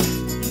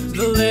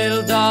 The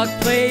little dog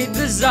played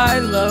the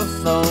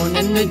xylophone,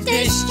 and the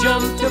dish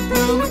jumped a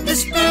broom with the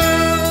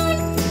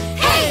spoon.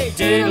 Hey,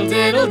 diddle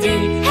diddle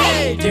dee,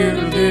 hey,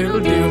 doodle doodle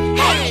doo,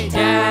 hey,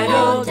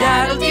 daddle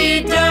daddle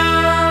dee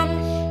dum.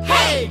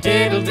 Hey,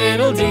 diddle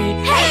diddle dee,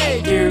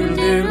 hey, doodle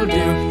doodle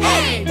doo,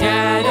 hey,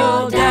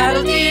 daddle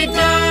daddle dee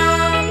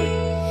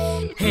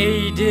dum.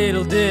 Hey,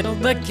 diddle diddle,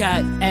 the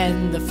cat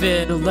and the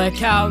fiddle, the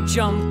cow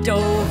jumped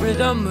over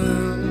the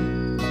moon.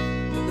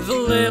 The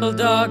little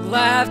dog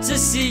laughed to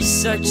see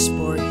such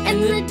sport,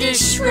 and the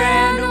dish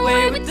ran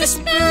away with the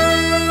spoon.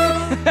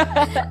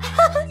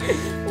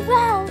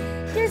 Wow,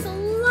 there's a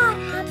lot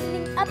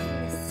happening up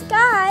in the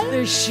sky.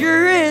 There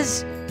sure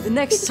is. The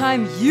next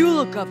time you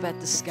look up at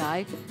the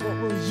sky, what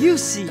will you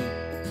see?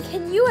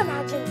 Can you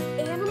imagine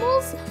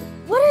animals?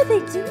 What are they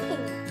doing?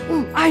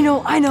 Ooh, I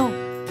know.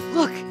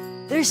 Look,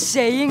 they're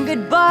saying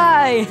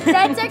goodbye.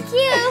 That's our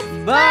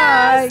cue.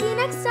 Bye. See you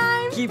next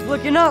time. Keep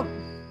looking up.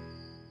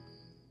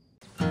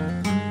 A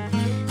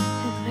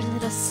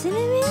little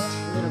cinnamon.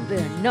 A little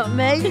bit of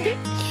nutmeg.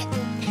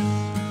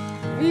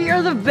 We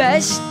are the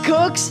best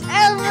cooks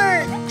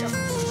ever.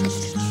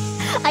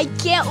 I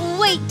can't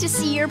wait to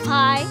see your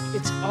pie.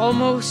 It's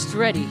almost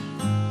ready.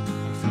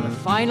 And for the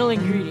final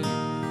ingredient.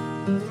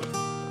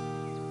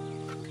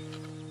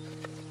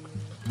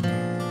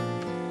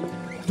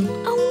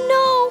 Oh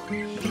no!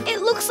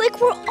 It looks like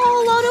we're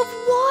all out of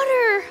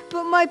water.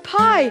 But my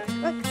pie!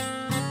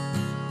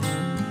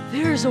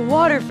 There's a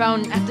water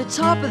fountain at the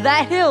top of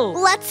that hill.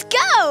 Let's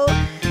go!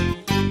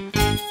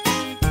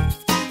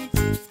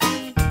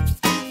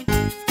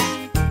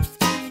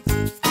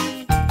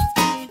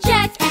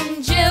 Jack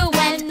and Jill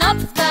went up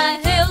the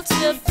hill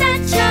to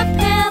fetch a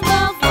pail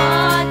of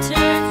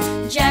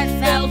water. Jack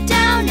fell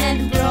down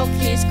and broke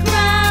his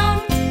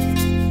crown,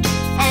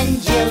 and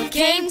Jill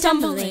came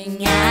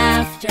tumbling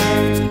after.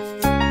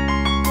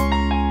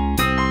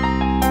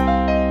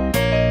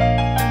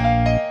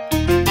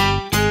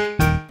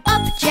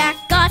 Up Jack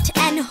got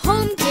and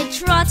home did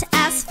trot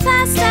as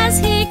fast as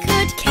he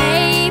could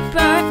caper,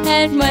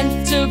 and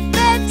went to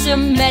bed to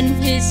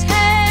mend his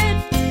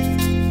head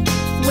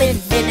with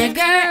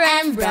vinegar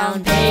and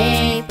brown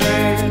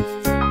paper.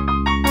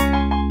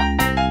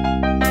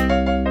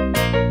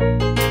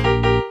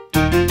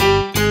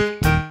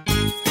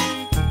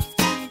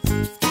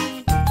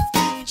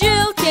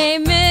 Jill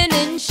came in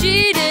and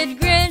she did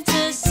grin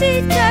to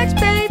see Jack's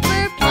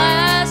paper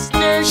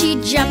plaster. She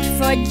jumped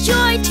for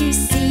joy to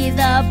see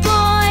the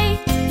boy,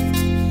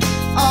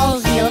 All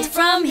healed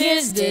from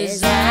his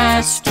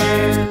disaster.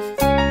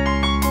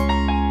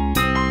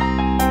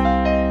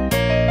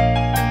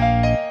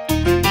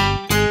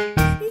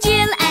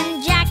 Jill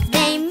and Jack,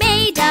 they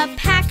made a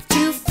pact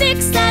to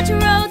fix that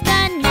road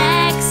the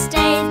next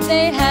day.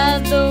 They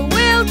had the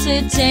will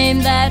to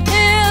tame that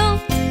hill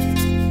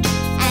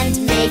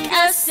And make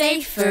a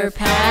safer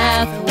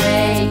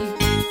pathway.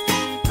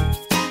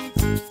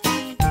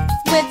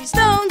 With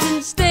stones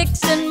and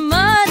sticks and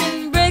mud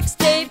and bricks,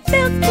 they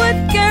built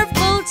with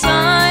careful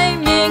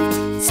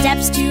timing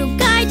steps to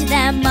guide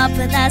them up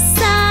the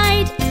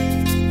side,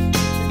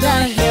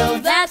 the hill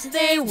that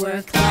they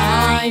were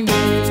climbing.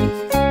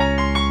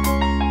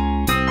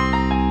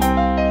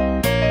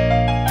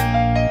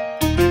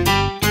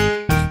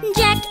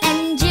 Jack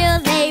and Jill,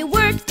 they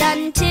worked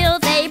until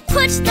they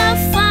put the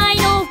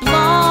final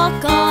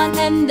block on.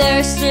 And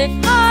there stood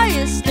high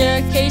a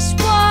staircase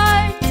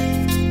wide,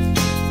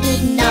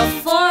 enough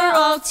for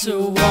all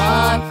to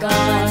walk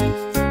on.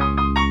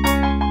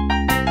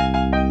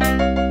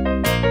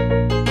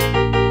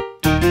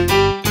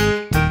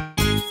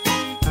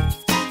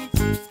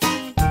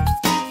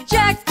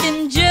 Jack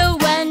and Jill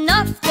went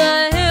up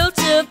the hill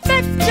to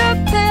fetch a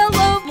pail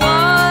of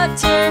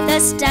water. The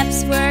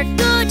steps were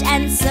good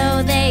and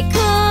so they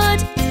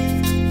could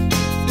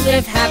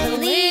Live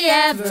happily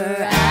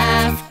ever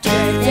after.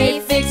 They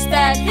fixed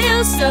that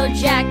hill so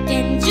Jack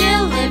and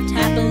Jill lived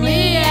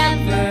happily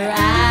ever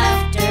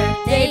after.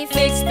 They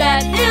fixed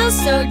that hill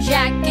so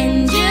Jack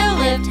and Jill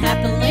lived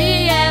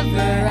happily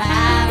ever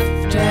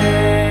after.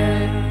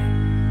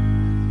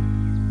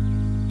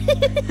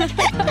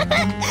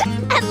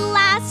 At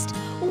last,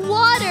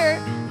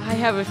 water. I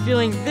have a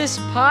feeling this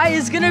pie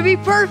is gonna be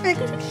perfect.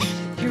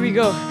 Here we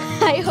go.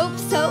 I hope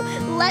so.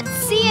 Let's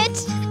see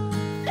it.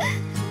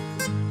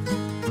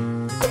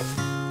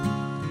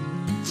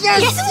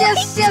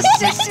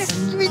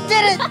 Yes, we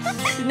did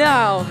it!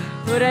 Now,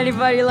 would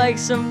anybody like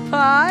some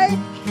pie?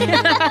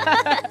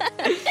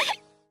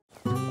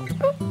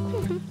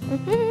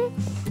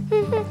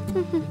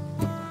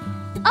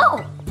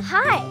 Oh,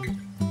 hi.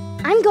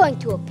 I'm going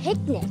to a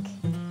picnic.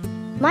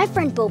 My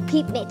friend Bo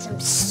Peep made some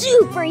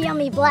super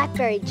yummy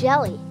blackberry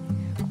jelly.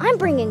 I'm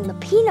bringing the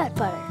peanut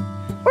butter.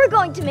 We're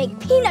going to make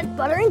peanut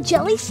butter and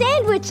jelly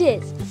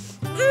sandwiches.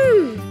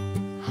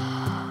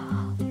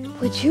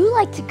 Would you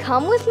like to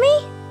come with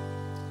me?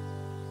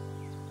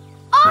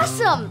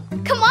 Awesome!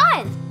 Come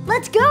on,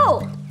 let's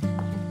go.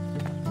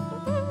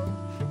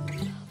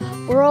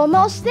 We're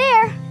almost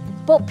there.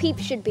 Bo Peep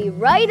should be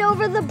right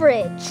over the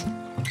bridge.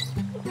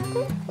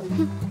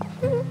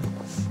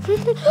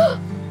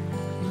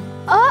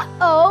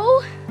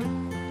 Uh-oh.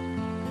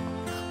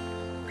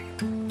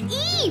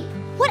 Eve,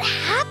 what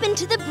happened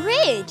to the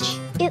bridge?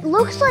 It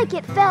looks like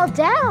it fell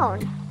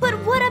down. But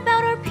what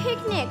about our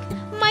picnic?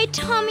 My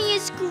tummy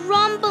is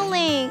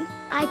grumbling.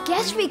 I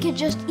guess we could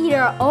just eat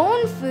our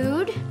own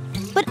food.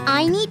 But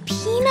I need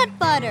peanut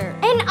butter.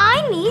 And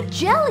I need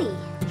jelly.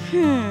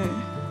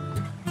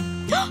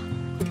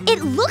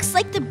 It looks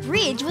like the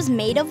bridge was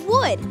made of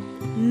wood.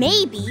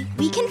 Maybe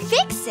we can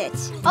fix it.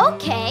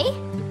 Okay.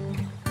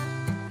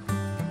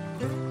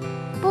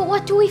 But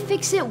what do we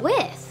fix it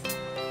with?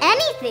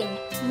 Anything.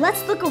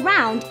 Let's look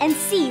around and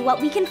see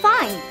what we can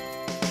find.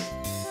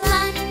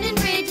 London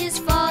Bridge is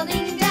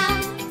falling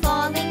down,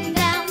 falling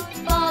down,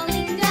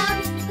 falling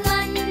down.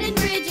 London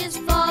Bridge is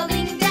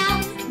falling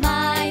down,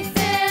 my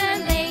fair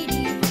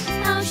lady.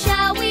 How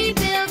shall we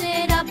build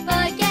it up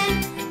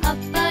again, up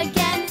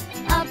again,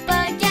 up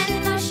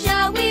again? How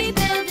shall we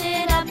build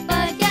it up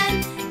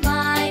again,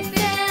 my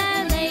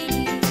fair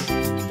lady?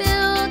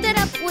 Build it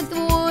up with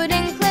wood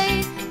and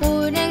clay,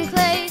 wood and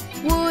clay,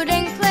 wood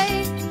and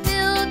clay.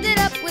 Build it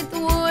up with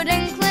wood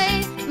and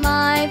clay,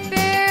 my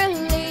fair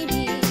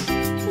lady.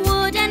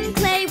 Wood and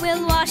clay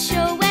will wash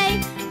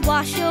away,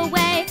 wash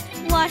away,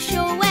 wash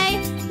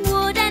away.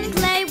 Wood and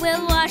clay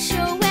will wash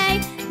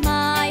away,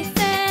 my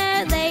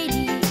fair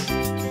lady.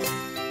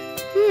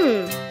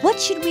 What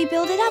should we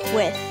build it up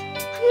with?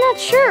 I'm not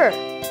sure.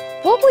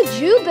 What would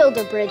you build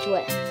a bridge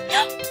with?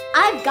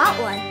 I've got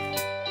one.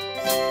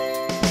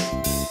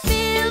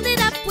 Build it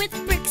up with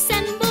bricks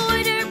and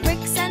mortar,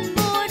 bricks and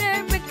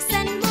mortar, bricks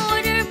and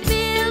mortar.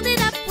 Build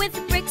it up with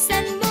bricks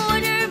and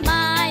mortar,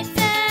 my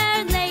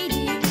fair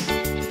lady.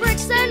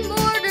 Bricks and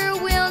mortar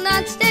will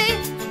not stay,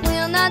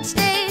 will not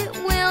stay,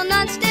 will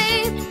not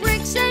stay.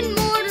 Bricks and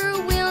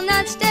mortar will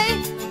not stay,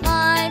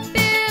 my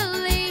fair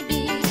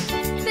lady.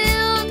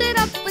 Build it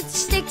up with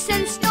sticks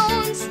and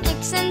stones,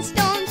 sticks and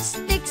stones,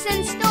 sticks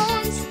and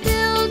stones.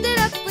 Build it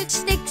up with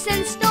sticks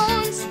and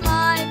stones,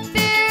 my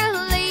fair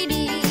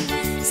lady.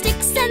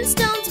 Sticks and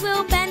stones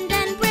will bend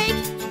and break,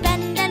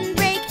 bend and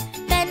break,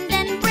 bend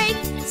and break.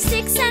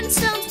 Sticks and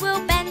stones will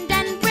bend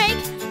and break,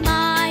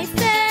 my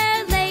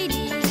fair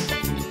lady.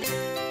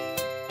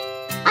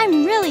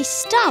 I'm really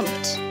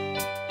stumped.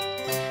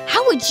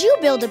 How would you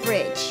build a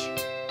bridge?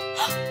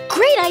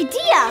 Great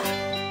idea!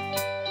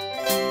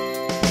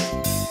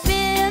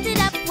 Build it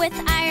up with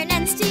iron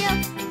and steel,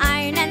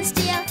 iron and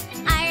steel,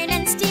 iron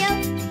and steel.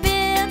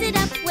 Build it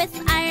up with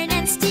iron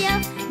and steel,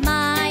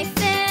 my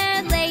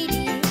fair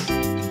lady.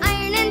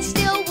 Iron and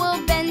steel will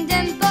bend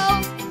and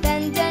bow,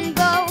 bend and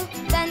bow,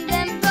 bend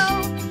and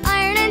bow.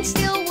 Iron and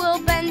steel will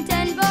bend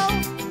and bow,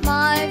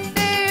 my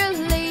fair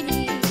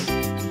lady.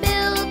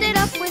 Build it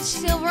up with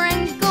silver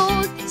and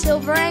gold,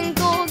 silver and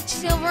gold,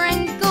 silver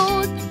and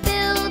gold.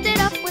 Build it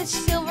up with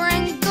silver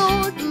and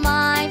gold,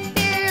 my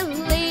fair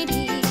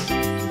lady.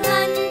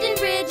 London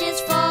Bridge is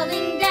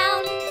falling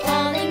down,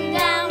 falling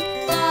down,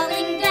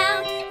 falling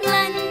down.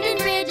 London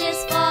Bridge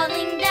is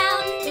falling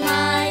down,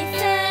 my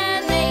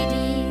fair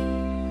lady.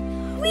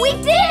 We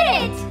did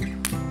it!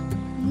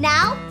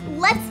 Now,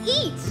 let's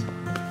eat.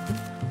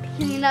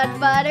 Peanut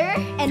butter.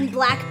 And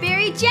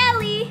blackberry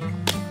jelly.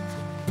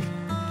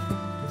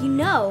 You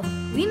know,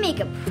 we make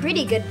a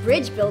pretty good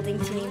bridge building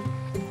team.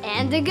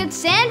 And a good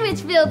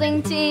sandwich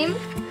building team.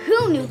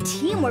 Who knew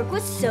teamwork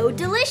was so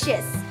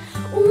delicious?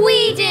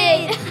 We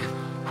did!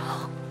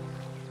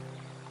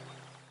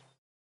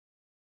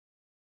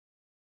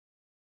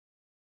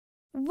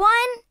 One,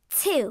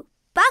 two,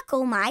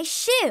 buckle my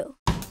shoe.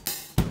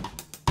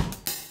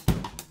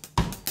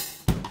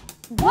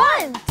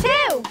 1,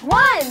 2,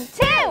 1,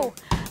 2.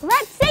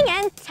 Let's sing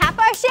and tap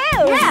our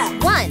shoes. Yeah.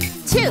 1,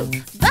 2,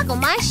 buckle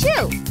my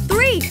shoe.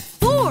 3,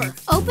 4,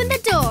 open the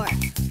door.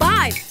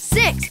 5,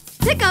 6,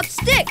 pick up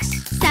sticks.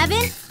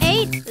 7,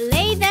 8,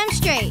 lay them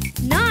straight.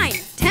 9,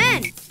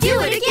 10, do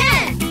it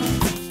again.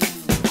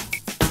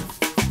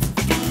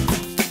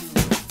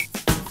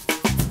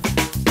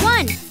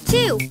 1,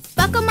 2,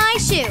 buckle my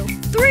shoe.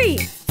 3,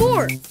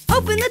 4,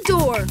 open the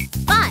door.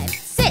 5,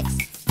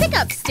 6, pick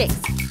up sticks.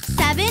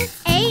 7,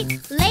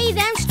 8, lay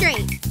them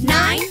straight.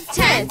 9,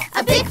 10,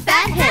 a big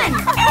fat hen.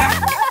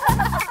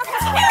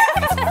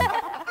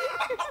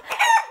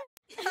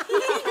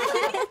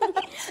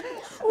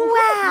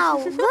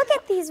 Wow, look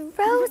at these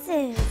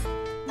roses.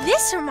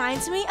 This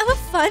reminds me of a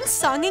fun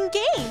song and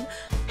game.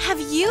 Have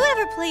you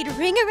ever played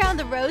Ring Around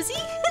the Rosie?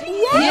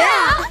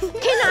 Yeah.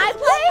 Can I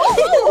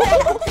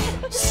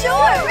play?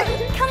 Sure.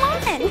 Come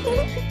on.